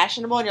not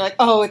fashionable, and you're like,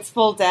 oh, it's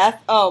full death.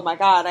 Oh my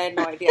god, I had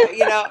no idea.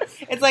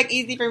 It's like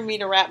easy for me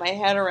to wrap my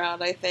head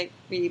around. I think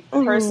me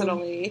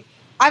personally,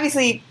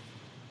 obviously,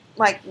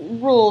 like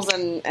rules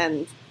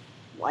and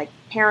like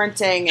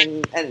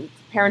parenting and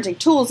parenting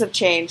tools have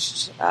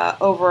changed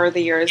over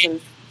the years in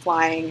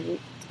flying.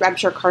 I'm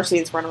sure car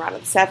seats weren't around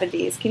in the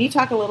 70s. Can you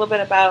talk a little bit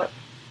about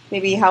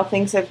maybe how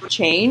things have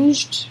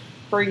changed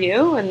for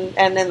you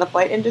and in the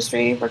flight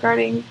industry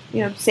regarding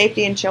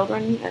safety and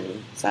children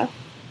and stuff?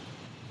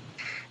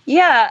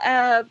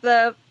 Yeah,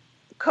 the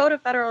Code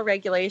of Federal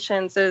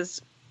Regulations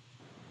is,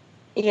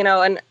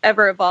 an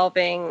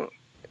ever-evolving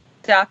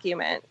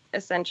document,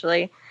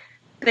 essentially.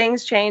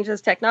 Things change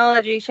as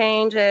technology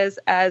changes,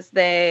 as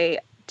they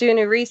do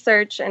new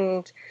research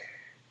and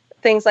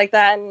things like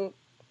that. And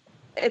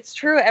it's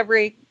true,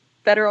 every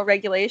federal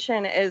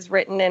regulation is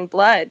written in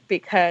blood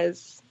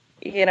because,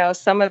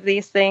 some of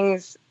these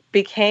things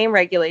became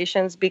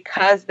regulations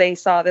because they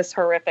saw this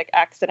horrific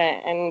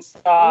accident and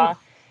saw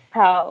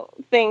how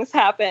things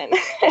happen.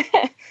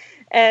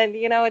 And,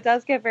 it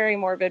does get very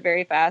morbid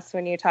very fast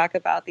when you talk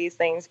about these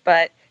things.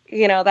 But,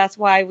 that's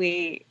why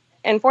we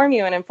inform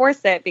you and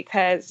enforce it,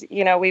 because,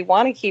 we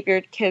want to keep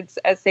your kids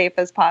as safe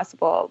as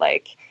possible.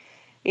 Like,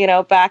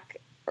 back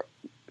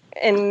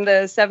in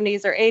the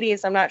 70s or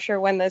 80s, I'm not sure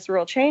when this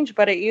rule changed,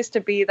 but it used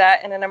to be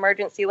that in an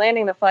emergency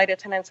landing, the flight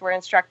attendants were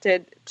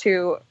instructed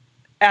to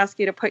ask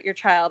you to put your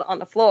child on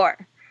the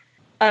floor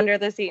under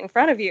the seat in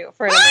front of you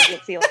for an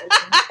emergency landing.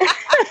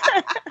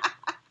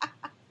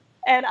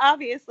 And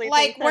obviously,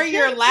 like where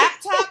your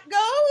laptop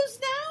goes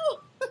now?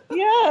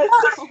 Yes.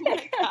 Oh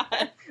my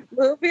god.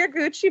 Move your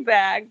Gucci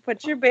bag,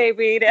 put your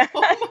baby down.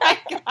 Oh my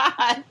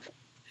god.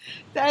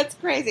 That's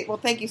crazy. Well,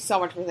 thank you so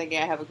much for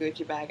thinking I have a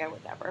Gucci bag. I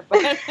would never.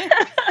 But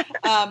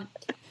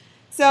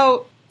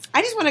so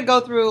I just want to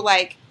go through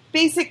like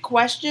basic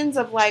questions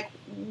of like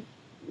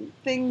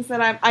things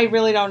that I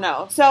really don't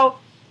know. So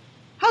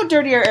how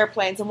dirty are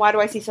airplanes, and why do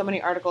I see so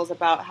many articles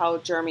about how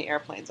germy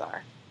airplanes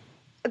are?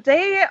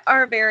 They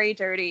are very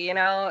dirty,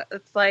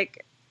 It's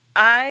like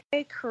I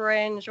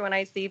cringe when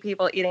I see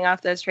people eating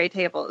off those tray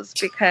tables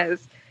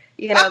because,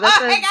 this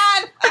my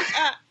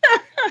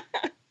God.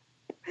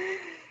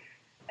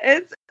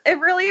 It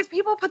really is.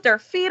 People put their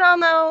feet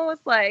on those.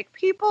 Like,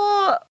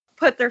 people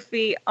put their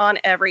feet on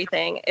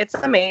everything. It's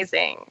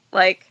amazing.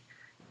 Like,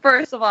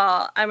 first of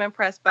all, I'm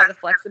impressed by the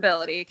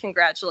flexibility.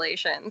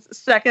 Congratulations.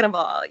 Second of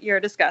all, you're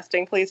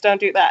disgusting. Please don't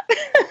do that.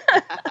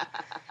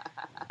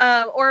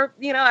 Or,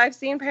 I've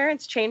seen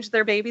parents change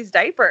their baby's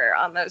diaper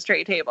on those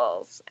tray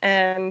tables.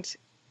 And,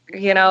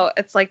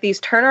 it's like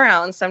these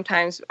turnarounds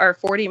sometimes are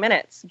 40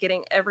 minutes,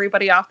 getting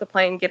everybody off the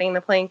plane, getting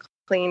the plane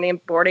clean,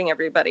 and boarding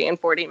everybody in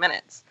 40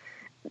 minutes.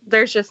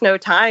 There's just no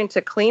time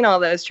to clean all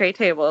those tray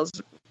tables.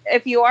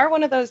 If you are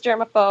one of those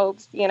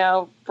germaphobes,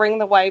 bring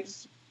the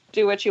wipes,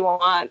 do what you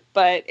want.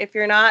 But if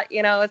you're not,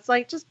 it's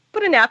like, just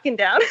put a napkin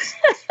down.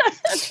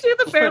 Do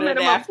the bare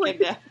minimum,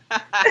 please.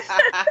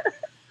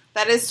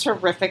 That is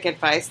terrific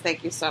advice.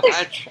 Thank you so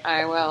much.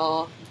 I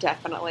will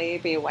definitely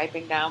be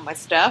wiping down my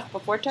stuff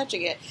before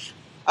touching it.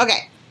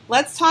 Okay,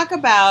 let's talk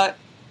about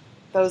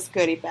those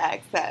goodie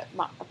bags that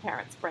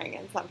parents bring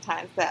in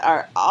sometimes that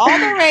are all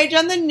the rage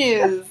on the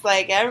news.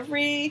 Like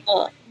everybody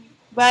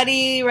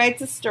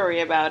writes a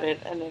story about it,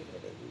 and it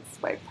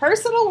is my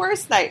personal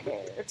worst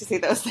nightmare to see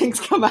those things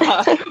come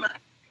out.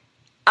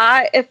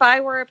 If I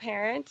were a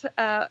parent,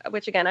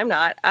 which again I'm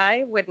not,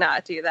 I would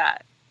not do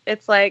that.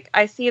 It's like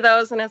I see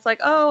those and it's like,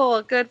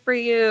 oh, good for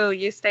you.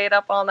 You stayed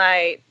up all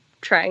night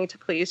trying to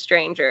please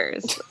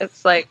strangers.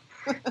 It's like,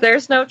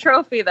 there's no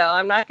trophy though.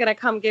 I'm not going to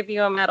come give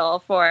you a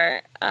medal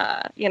for,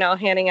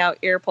 handing out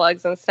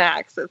earplugs and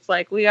snacks. It's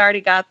like, we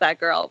already got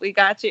that, girl. We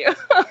got you.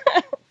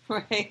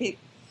 Right.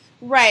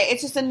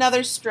 It's just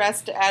another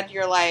stress to add to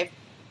your life,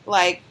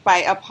 like by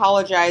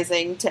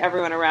apologizing to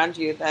everyone around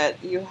you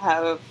that you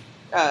have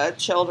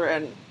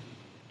children.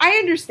 I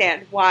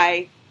understand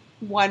why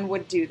one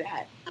would do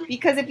that.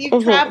 Because if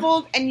you've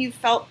traveled and you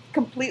felt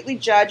completely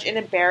judged and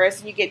embarrassed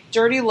and you get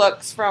dirty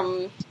looks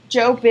from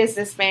Joe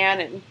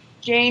businessman and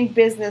Jane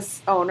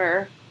business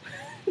owner,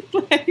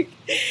 like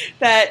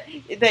that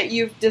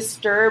you've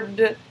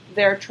disturbed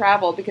their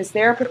travel because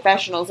they're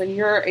professionals and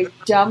you're a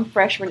dumb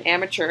freshman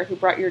amateur who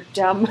brought your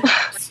dumb,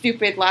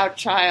 stupid, loud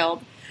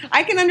child.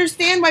 I can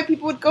understand why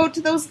people would go to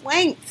those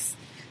lengths.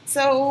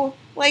 So,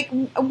 like,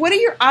 what are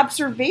your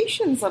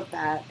observations of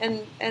that?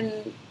 And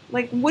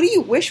like, what do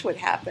you wish would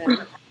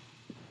happen?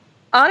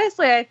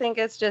 Honestly, I think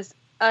it's just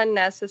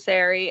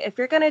unnecessary. If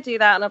you're going to do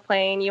that on a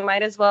plane, you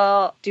might as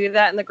well do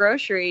that in the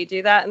grocery,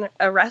 do that in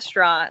a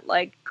restaurant,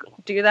 like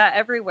do that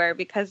everywhere.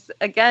 Because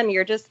again,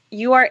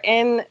 you are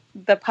in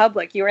the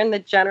public, you're in the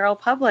general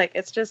public.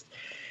 It's just,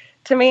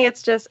 to me,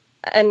 it's just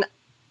an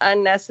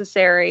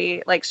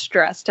unnecessary like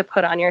stress to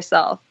put on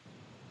yourself.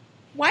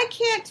 Why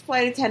can't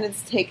flight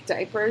attendants take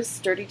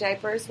dirty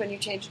diapers when you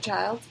change a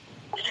child?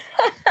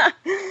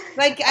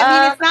 Like,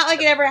 I mean, it's not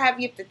like you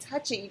have to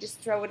touch it. You just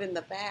throw it in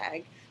the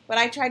bag. But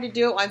I tried to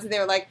do it once, and they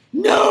were like,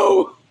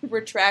 no!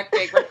 Recoiled.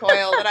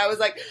 And I was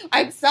like,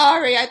 I'm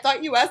sorry. I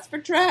thought you asked for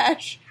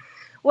trash.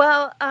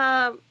 Well,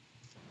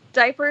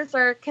 diapers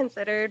are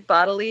considered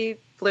bodily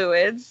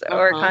fluids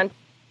or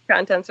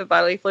contents of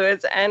bodily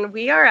fluids, and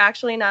we are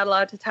actually not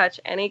allowed to touch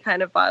any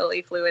kind of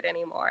bodily fluid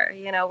anymore.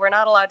 We're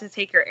not allowed to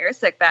take your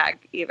airsick bag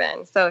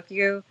even. So if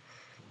you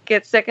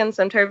get sick in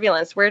some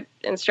turbulence, we're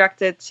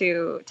instructed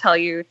to tell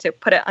you to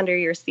put it under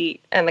your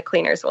seat and the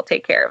cleaners will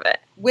take care of it.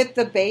 With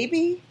the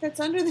baby that's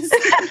under the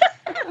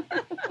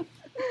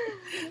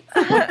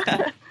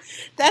seat?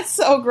 That's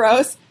so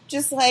gross.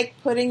 Just like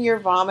putting your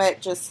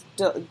vomit just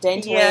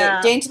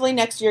daintily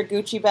next to your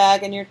Gucci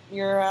bag and your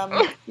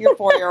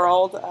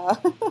 4-year-old.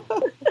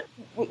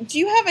 Do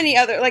you have any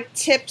other like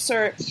tips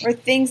or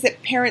things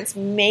that parents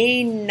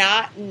may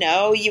not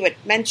know? You had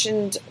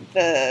mentioned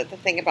the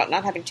thing about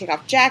not having to take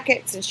off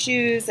jackets and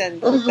shoes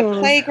and the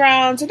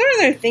playgrounds. Are there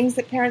other things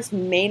that parents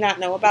may not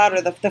know about,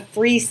 or the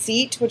free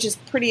seat, which is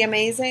pretty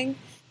amazing?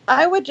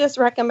 I would just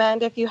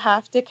recommend, if you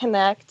have to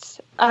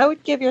connect, I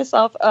would give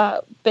yourself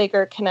a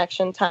bigger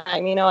connection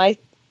time.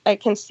 I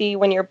can see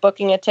when you're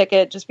booking a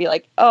ticket, just be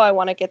like, oh, I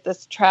want to get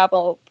this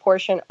travel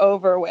portion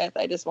over with.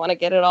 I just want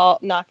to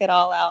knock it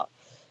all out.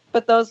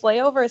 But those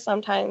layovers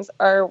sometimes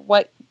are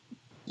what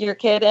your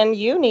kid and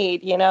you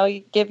need,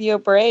 give you a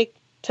break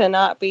to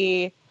not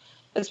be,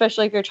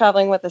 especially if you're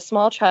traveling with a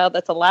small child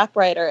that's a lap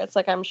rider. It's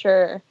like, I'm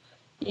sure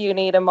you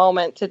need a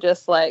moment to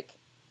just like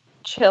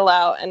chill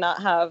out and not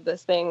have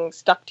this thing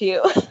stuck to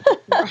you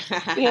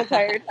the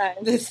entire time.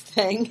 This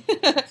thing.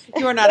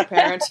 You are not a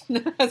parent.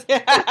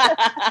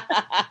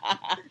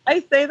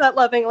 I say that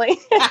lovingly.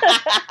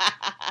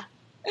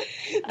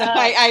 No,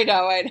 I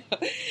know.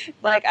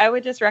 Like, I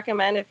would just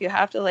recommend, if you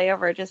have to lay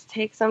over, just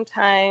take some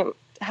time,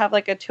 have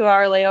like a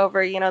 2-hour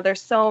layover.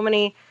 There's so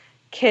many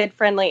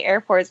kid-friendly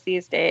airports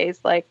these days.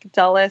 Like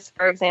Dulles,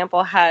 for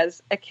example,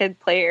 has a kid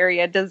play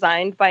area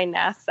designed by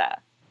NASA.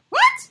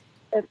 What?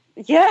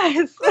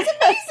 Yes. That's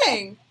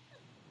amazing.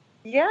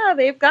 Yeah,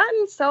 they've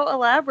gotten so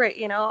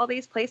elaborate. All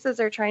these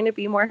places are trying to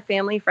be more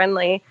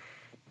family-friendly.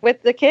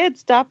 With the kids,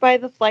 stop by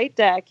the flight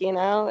deck,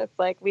 It's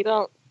like, we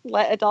don't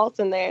let adults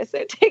in there,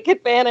 so take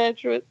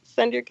advantage.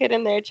 Send your kid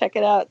in there, check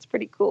it out. It's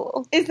pretty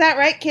cool. Is that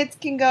right? Kids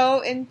can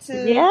go into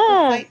the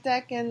flight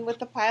deck and with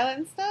the pilot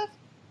and stuff?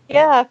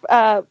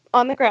 Yeah,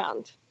 on the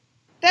ground.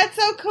 That's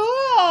so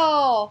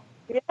cool.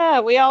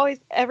 Yeah,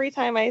 every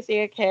time I see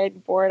a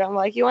kid bored, I'm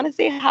like, you want to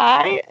say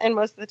hi? And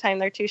most of the time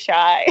they're too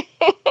shy.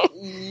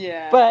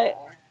 Yeah. But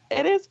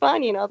it is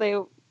fun,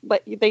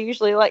 they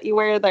usually let you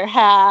wear their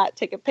hat,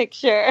 take a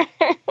picture.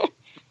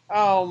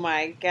 Oh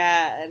my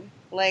God.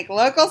 Like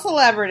local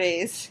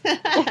celebrities.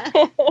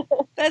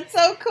 That's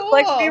so cool.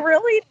 Like, we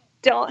really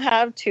don't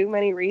have too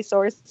many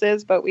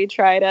resources, but we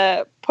try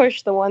to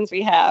push the ones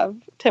we have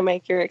to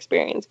make your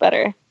experience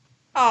better.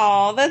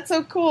 Oh, that's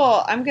so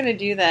cool. I'm going to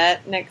do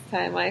that next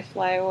time I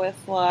fly with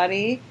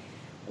Lottie.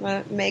 I'm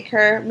going to make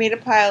her meet a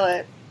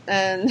pilot.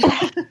 And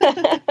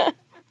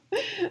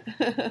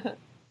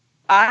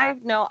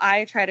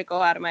I try to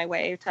go out of my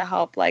way to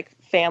help like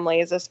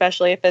families,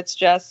 especially if it's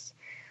just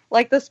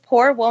like this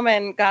poor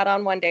woman got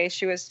on one day.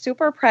 She was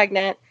super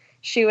pregnant.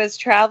 She was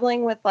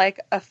traveling with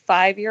like a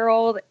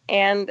 5-year-old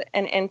and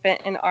an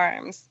infant in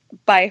arms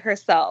by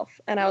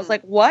herself. And I was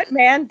like, what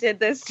man did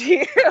this to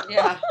you?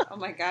 Yeah. Oh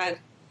my God.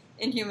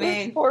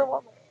 Inhumane. This poor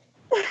woman.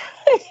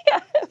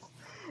 Yes.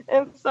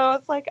 And so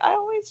it's like, I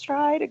always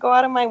try to go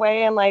out of my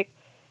way and like,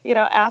 you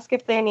know, ask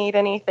if they need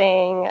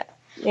anything,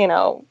 you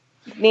know,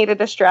 need a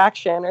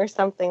distraction or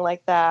something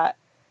like that.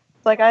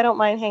 It's like, I don't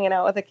mind hanging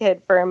out with a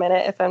kid for a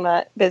minute if I'm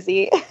not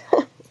busy.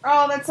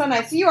 Oh, that's so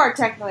nice. You are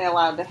technically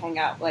allowed to hang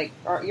out, like,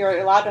 or you're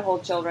allowed to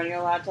hold children. You're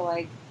allowed to,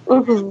 like,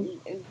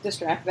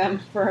 distract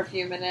them for a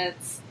few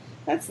minutes.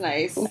 That's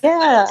nice.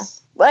 Yeah.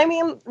 I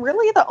mean,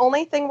 really the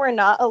only thing we're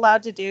not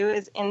allowed to do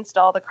is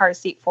install the car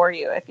seat for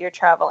you if you're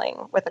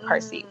traveling with a car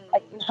seat. I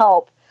can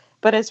help,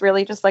 but it's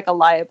really just like a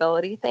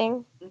liability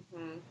thing.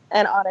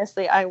 And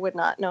honestly, I would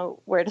not know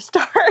where to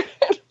start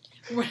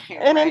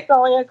in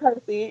installing a car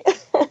seat.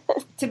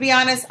 To be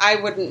honest, I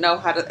wouldn't know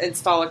how to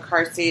install a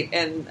car seat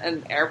in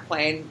an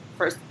airplane.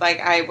 First, like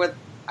I would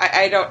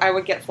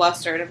get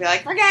flustered and be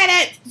like, forget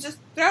it, just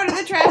throw it in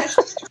the trash.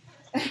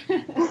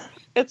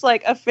 It's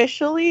like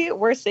officially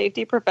we're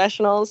safety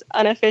professionals,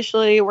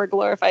 unofficially we're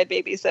glorified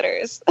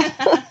babysitters.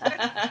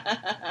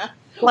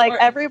 Like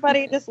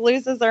everybody just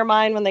loses their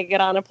mind when they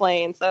get on a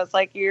plane. So it's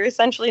like you're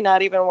essentially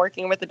not even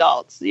working with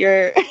adults.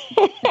 You're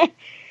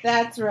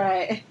That's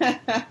right.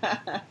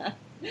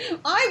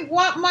 I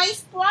want my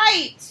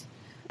Sprite.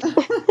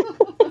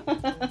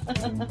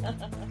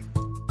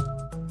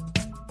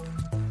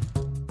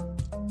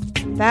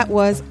 That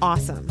was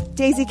awesome.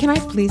 Daisy, can I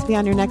please be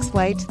on your next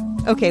flight?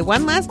 Okay,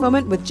 one last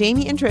moment with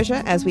Jamie and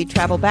Trisha as we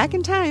travel back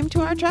in time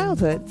to our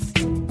childhoods.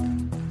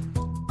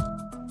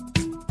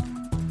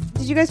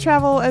 Did you guys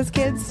travel as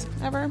kids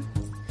ever?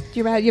 Do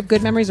you have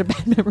good memories or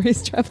bad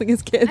memories traveling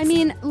as kids? I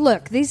mean,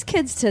 look, these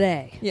kids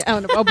today. Yeah.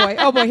 Oh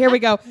boy, here we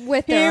go.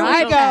 With their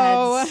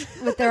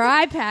iPads. With their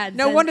iPads.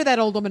 No wonder that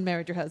old woman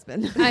married your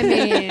husband. I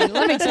mean,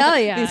 let me tell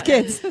you. These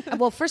kids.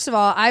 Well, first of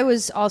all, I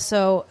was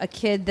also a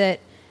kid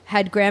that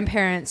had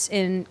grandparents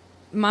in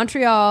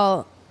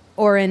Montreal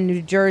or in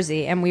New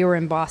Jersey, and we were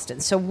in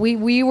Boston. So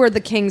we were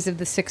the kings of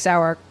the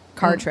 6-hour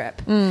car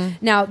trip.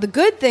 Now, the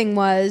good thing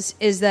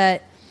is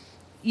that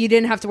you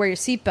didn't have to wear your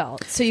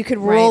seatbelt, so you could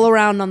roll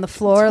around on the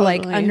floor,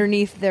 like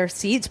underneath their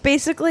seats,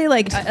 basically,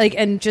 like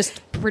and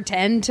just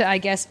pretend to, I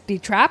guess, be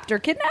trapped or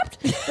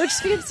kidnapped. Which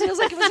feels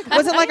like it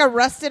was it like a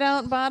rusted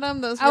out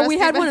bottom? We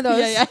had one of those.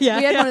 Yeah.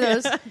 We had one of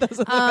those. Those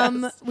are the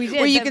best. We did.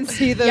 Where you can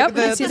see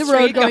the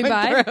road going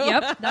by. Through.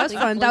 Yep, that was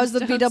fun. That was the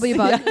VW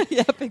bug.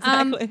 Yep,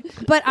 exactly.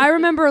 But I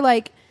remember,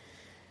 like,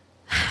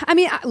 I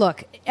mean,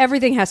 look,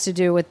 everything has to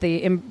do with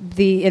the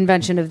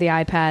invention of the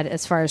iPad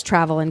as far as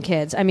travel and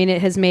kids. I mean,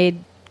 it has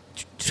made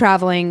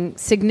traveling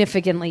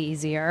significantly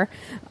easier,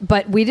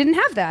 but we didn't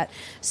have that,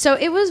 so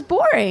it was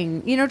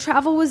boring. You know,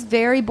 travel was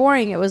very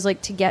boring. It was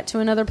like to get to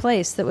another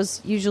place that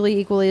was usually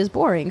equally as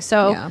boring.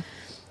 So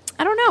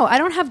I don't know, I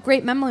don't have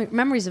great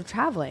memories of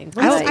traveling.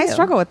 I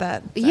struggle with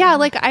that. So. Yeah,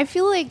 like I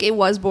feel like it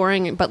was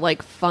boring, but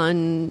like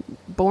fun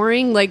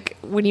boring. Like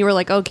when you were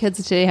like, oh, kids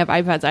today have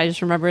iPads, I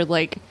just remembered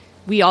like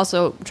we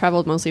also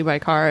traveled mostly by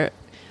car,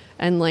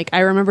 and like I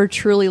remember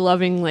truly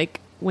loving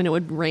like when it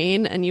would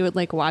rain and you would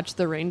like watch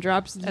the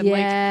raindrops and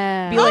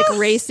like be like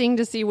racing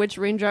to see which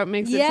raindrop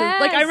makes it to,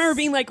 like I remember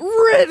being like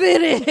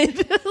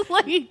riveted. Like, oh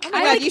my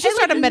God, you should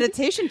start a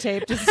meditation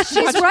tape.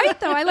 She's right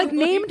though. I like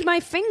named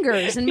my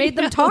fingers and made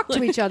them talk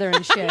to each other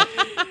and shit.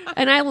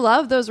 And I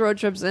love those road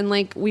trips, and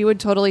like we would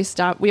totally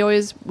stop. We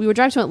would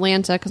drive to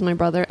Atlanta because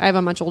I have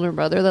a much older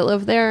brother that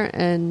lived there,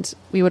 and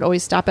we would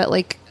always stop at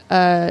like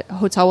a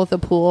hotel with a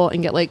pool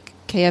and get like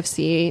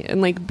KFC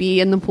and like be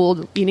in the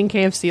pool eating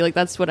KFC. Like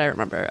that's what I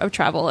remember of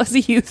travel as a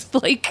youth.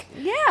 Like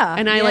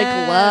and I like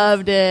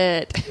loved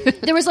it.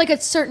 There was like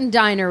a certain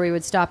diner we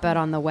would stop at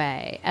on the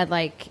way at,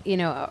 like, you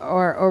know,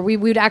 or we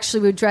would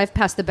drive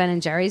past the Ben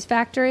and Jerry's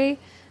factory.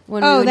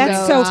 When we would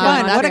that's so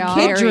fun! What a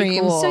kid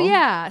dream! Cool.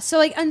 So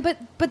like,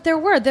 but there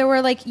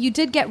were like, you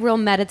did get real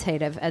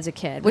meditative as a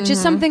kid, which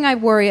is something I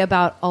worry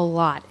about a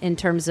lot in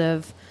terms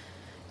of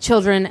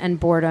children and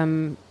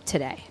boredom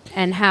today,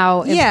 and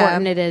how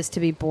important it is to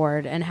be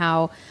bored, and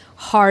how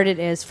hard it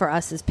is for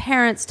us as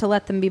parents to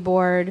let them be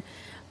bored.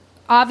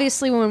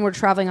 Obviously, when we're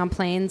traveling on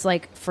planes,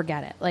 like,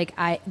 forget it. Like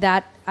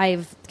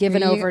I've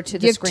given over to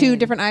the screen. You have 2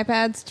 different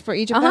iPads for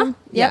each of them?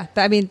 Yeah.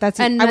 I mean,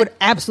 I would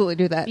absolutely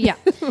do that. Yeah.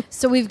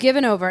 So we've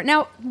given over.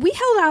 Now, we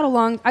held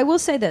out I will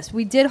say this,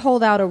 we did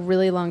hold out a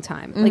really long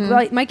time.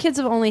 Like my kids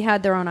have only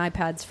had their own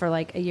iPads for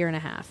like a year and a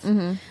half.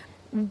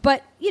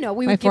 But, you know,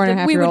 my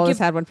 4.5-year-old has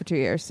had one for 2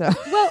 years. So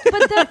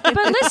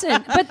but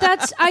listen,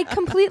 I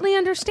completely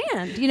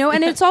understand, you know,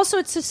 and it's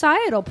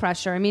societal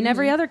pressure. I mean,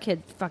 every other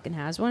kid fucking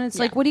has one. It's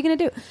like, what are you going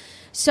to do?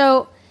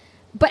 So,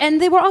 and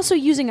they were also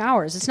using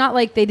ours. It's not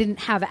like they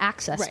didn't have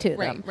access to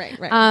them.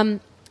 Right.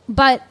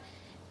 But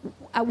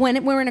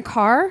when we're in a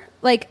car,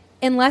 like,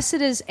 unless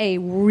it is a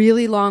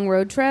really long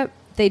road trip,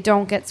 they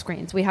don't get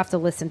screens. We have to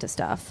listen to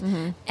stuff.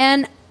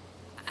 And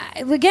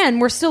again,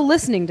 we're still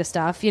listening to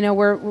stuff, you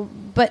know,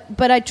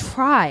 but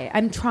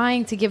I'm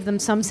trying to give them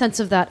some sense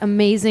of that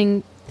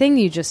amazing thing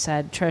you just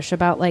said, Trish,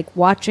 about like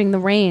watching the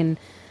rain,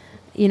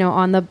 you know,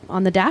 on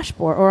the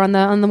dashboard or on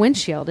the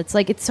windshield. It's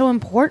like, it's so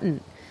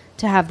important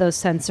to have those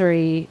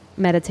sensory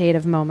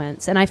meditative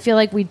moments. And I feel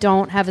like we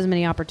don't have as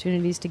many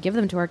opportunities to give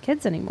them to our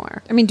kids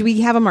anymore. I mean, do we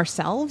have them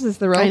ourselves? Is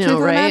the real truth of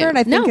the matter? And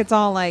I think it's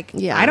all like,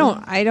 I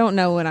don't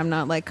know when I'm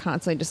not like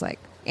constantly just like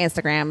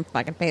Instagram,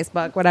 fucking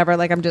Facebook, whatever.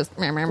 Like I'm just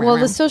well,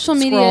 the social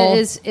media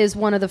is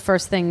one of the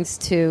first things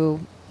to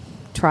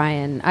try,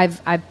 and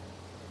I've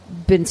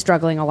been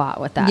struggling a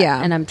lot with that.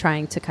 Yeah, and I'm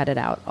trying to cut it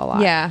out a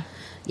lot. Yeah.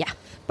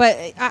 But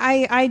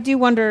I do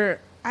wonder.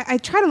 I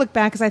try to look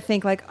back because I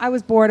think like I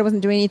was bored, I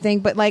wasn't doing anything,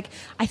 but like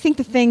I think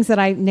the things that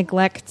I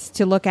neglect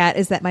to look at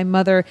is that my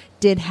mother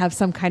did have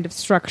some kind of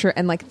structure,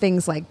 and like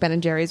things like Ben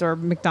and Jerry's or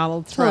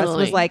McDonald's for us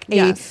was like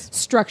a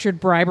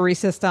structured bribery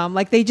system.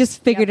 Like they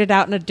just figured it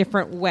out in a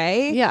different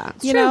way. Yeah,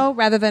 you know,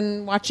 rather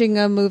than watching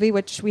a movie,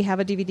 which we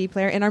have a DVD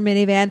player in our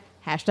minivan.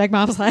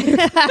 #mom's life.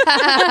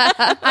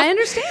 I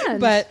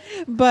understand.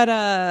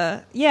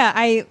 But yeah,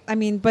 I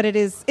mean, but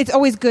it's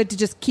always good to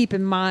just keep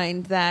in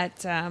mind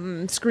that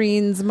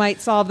screens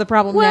might solve the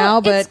problem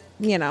now, but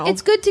you know.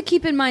 It's good to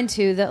keep in mind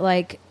too that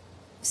like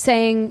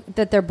saying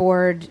that they're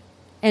bored,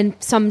 and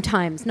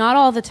sometimes, not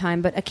all the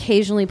time, but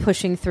occasionally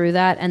pushing through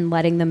that and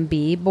letting them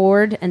be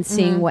bored and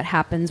seeing what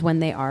happens when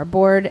they are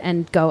bored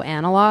and go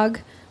analog.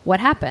 What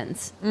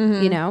happens?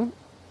 You know?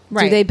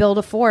 Right. Do they build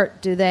a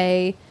fort? Do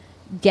they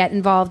get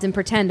involved and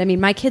pretend? I mean,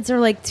 my kids are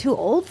like too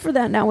old for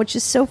that now, which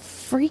is so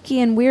freaky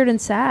and weird and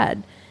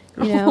sad.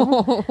 You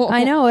know,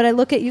 I know. And I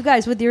look at you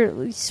guys with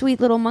your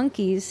sweet little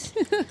monkeys.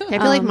 I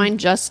feel like mine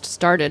just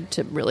started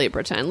to really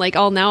pretend. Like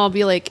I'll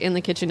be like in the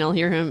kitchen, I'll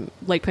hear him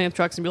like playing with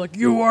trucks and be like,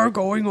 "You are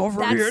going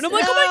over here," and I'm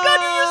like, "Oh my god,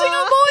 you're using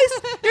a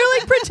voice! You're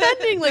like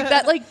pretending like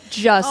that. Like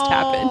just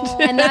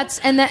happened." And that's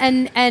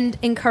and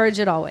encourage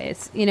it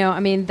always. You know,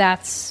 I mean,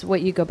 that's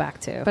what you go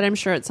back to. But I'm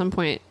sure at some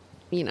point,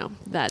 you know,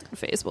 that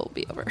phase will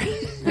be over.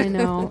 I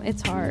know.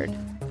 It's hard.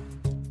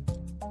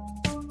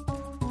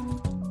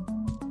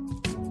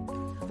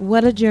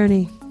 What a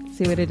journey.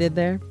 See what I did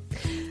there?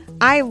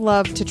 I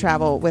love to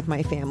travel with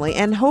my family,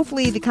 and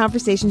hopefully the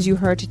conversations you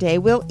heard today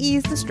will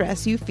ease the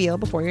stress you feel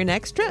before your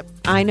next trip.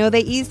 I know they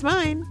eased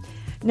mine.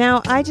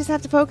 Now I just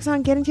have to focus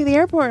on getting to the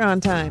airport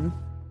on time.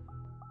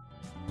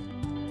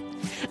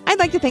 I'd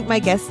like to thank my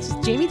guests,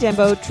 Jamie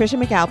Dembo, Trisha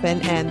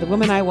McAlpin, and the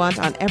woman I want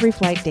on every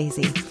flight,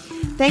 Daisy.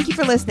 Thank you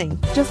for listening.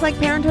 Just like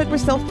Parenthood, we're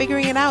still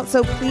figuring it out,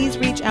 so please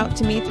reach out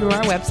to me through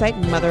our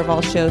website,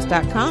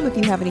 motherofallshows.com, if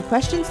you have any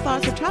questions,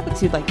 thoughts, or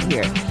topics you'd like to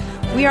hear.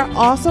 We are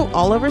also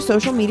all over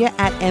social media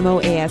at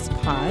MOAS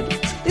Pod.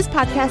 This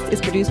podcast is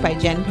produced by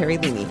Jen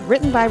Perry-Leamy,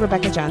 written by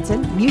Rebecca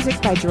Johnson,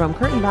 music by Jerome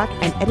Kurtenbach,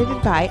 and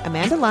edited by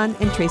Amanda Lunn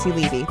and Tracy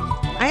Levy.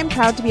 I am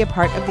proud to be a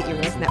part of the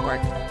Eros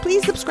Network.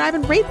 Please subscribe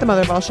and rate the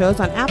Mother of All Shows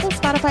on Apple,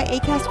 Spotify,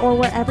 Acast, or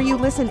wherever you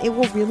listen. It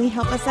will really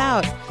help us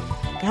out.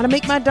 Gotta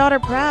make my daughter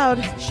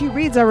proud. She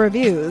reads our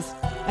reviews.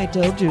 I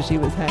told you she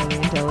was highly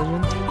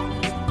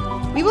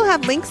intelligent. We will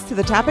have links to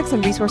the topics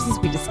and resources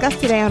we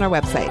discussed today on our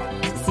website.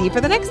 See you for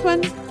the next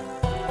one.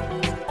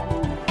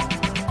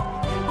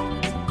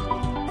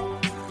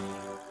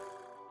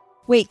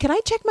 Wait, can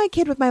I check my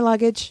kid with my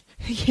luggage?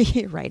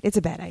 You're right. It's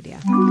a bad idea.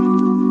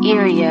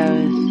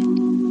 Erios.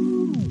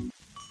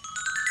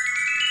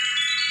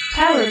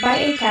 Powered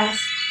by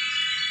Acast.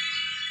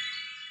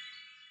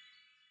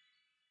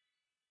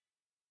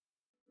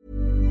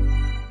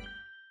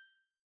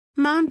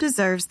 Mom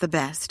deserves the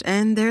best,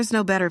 and there's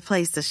no better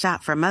place to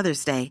shop for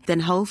Mother's Day than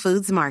Whole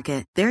Foods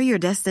Market. They're your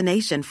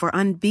destination for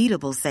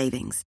unbeatable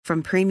savings,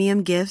 from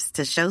premium gifts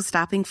to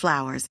show-stopping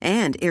flowers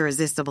and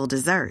irresistible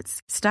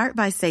desserts. Start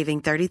by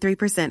saving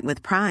 33%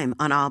 with Prime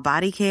on all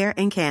body care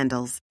and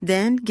candles.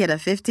 Then get a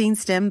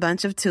 15-stem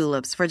bunch of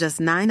tulips for just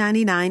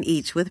 $9.99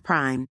 each with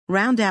Prime.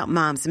 Round out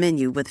Mom's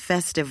menu with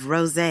festive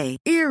rosé,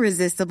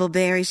 irresistible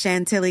berry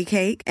chantilly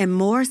cake, and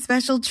more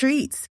special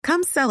treats.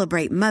 Come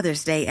celebrate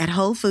Mother's Day at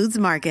Whole Foods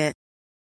Market.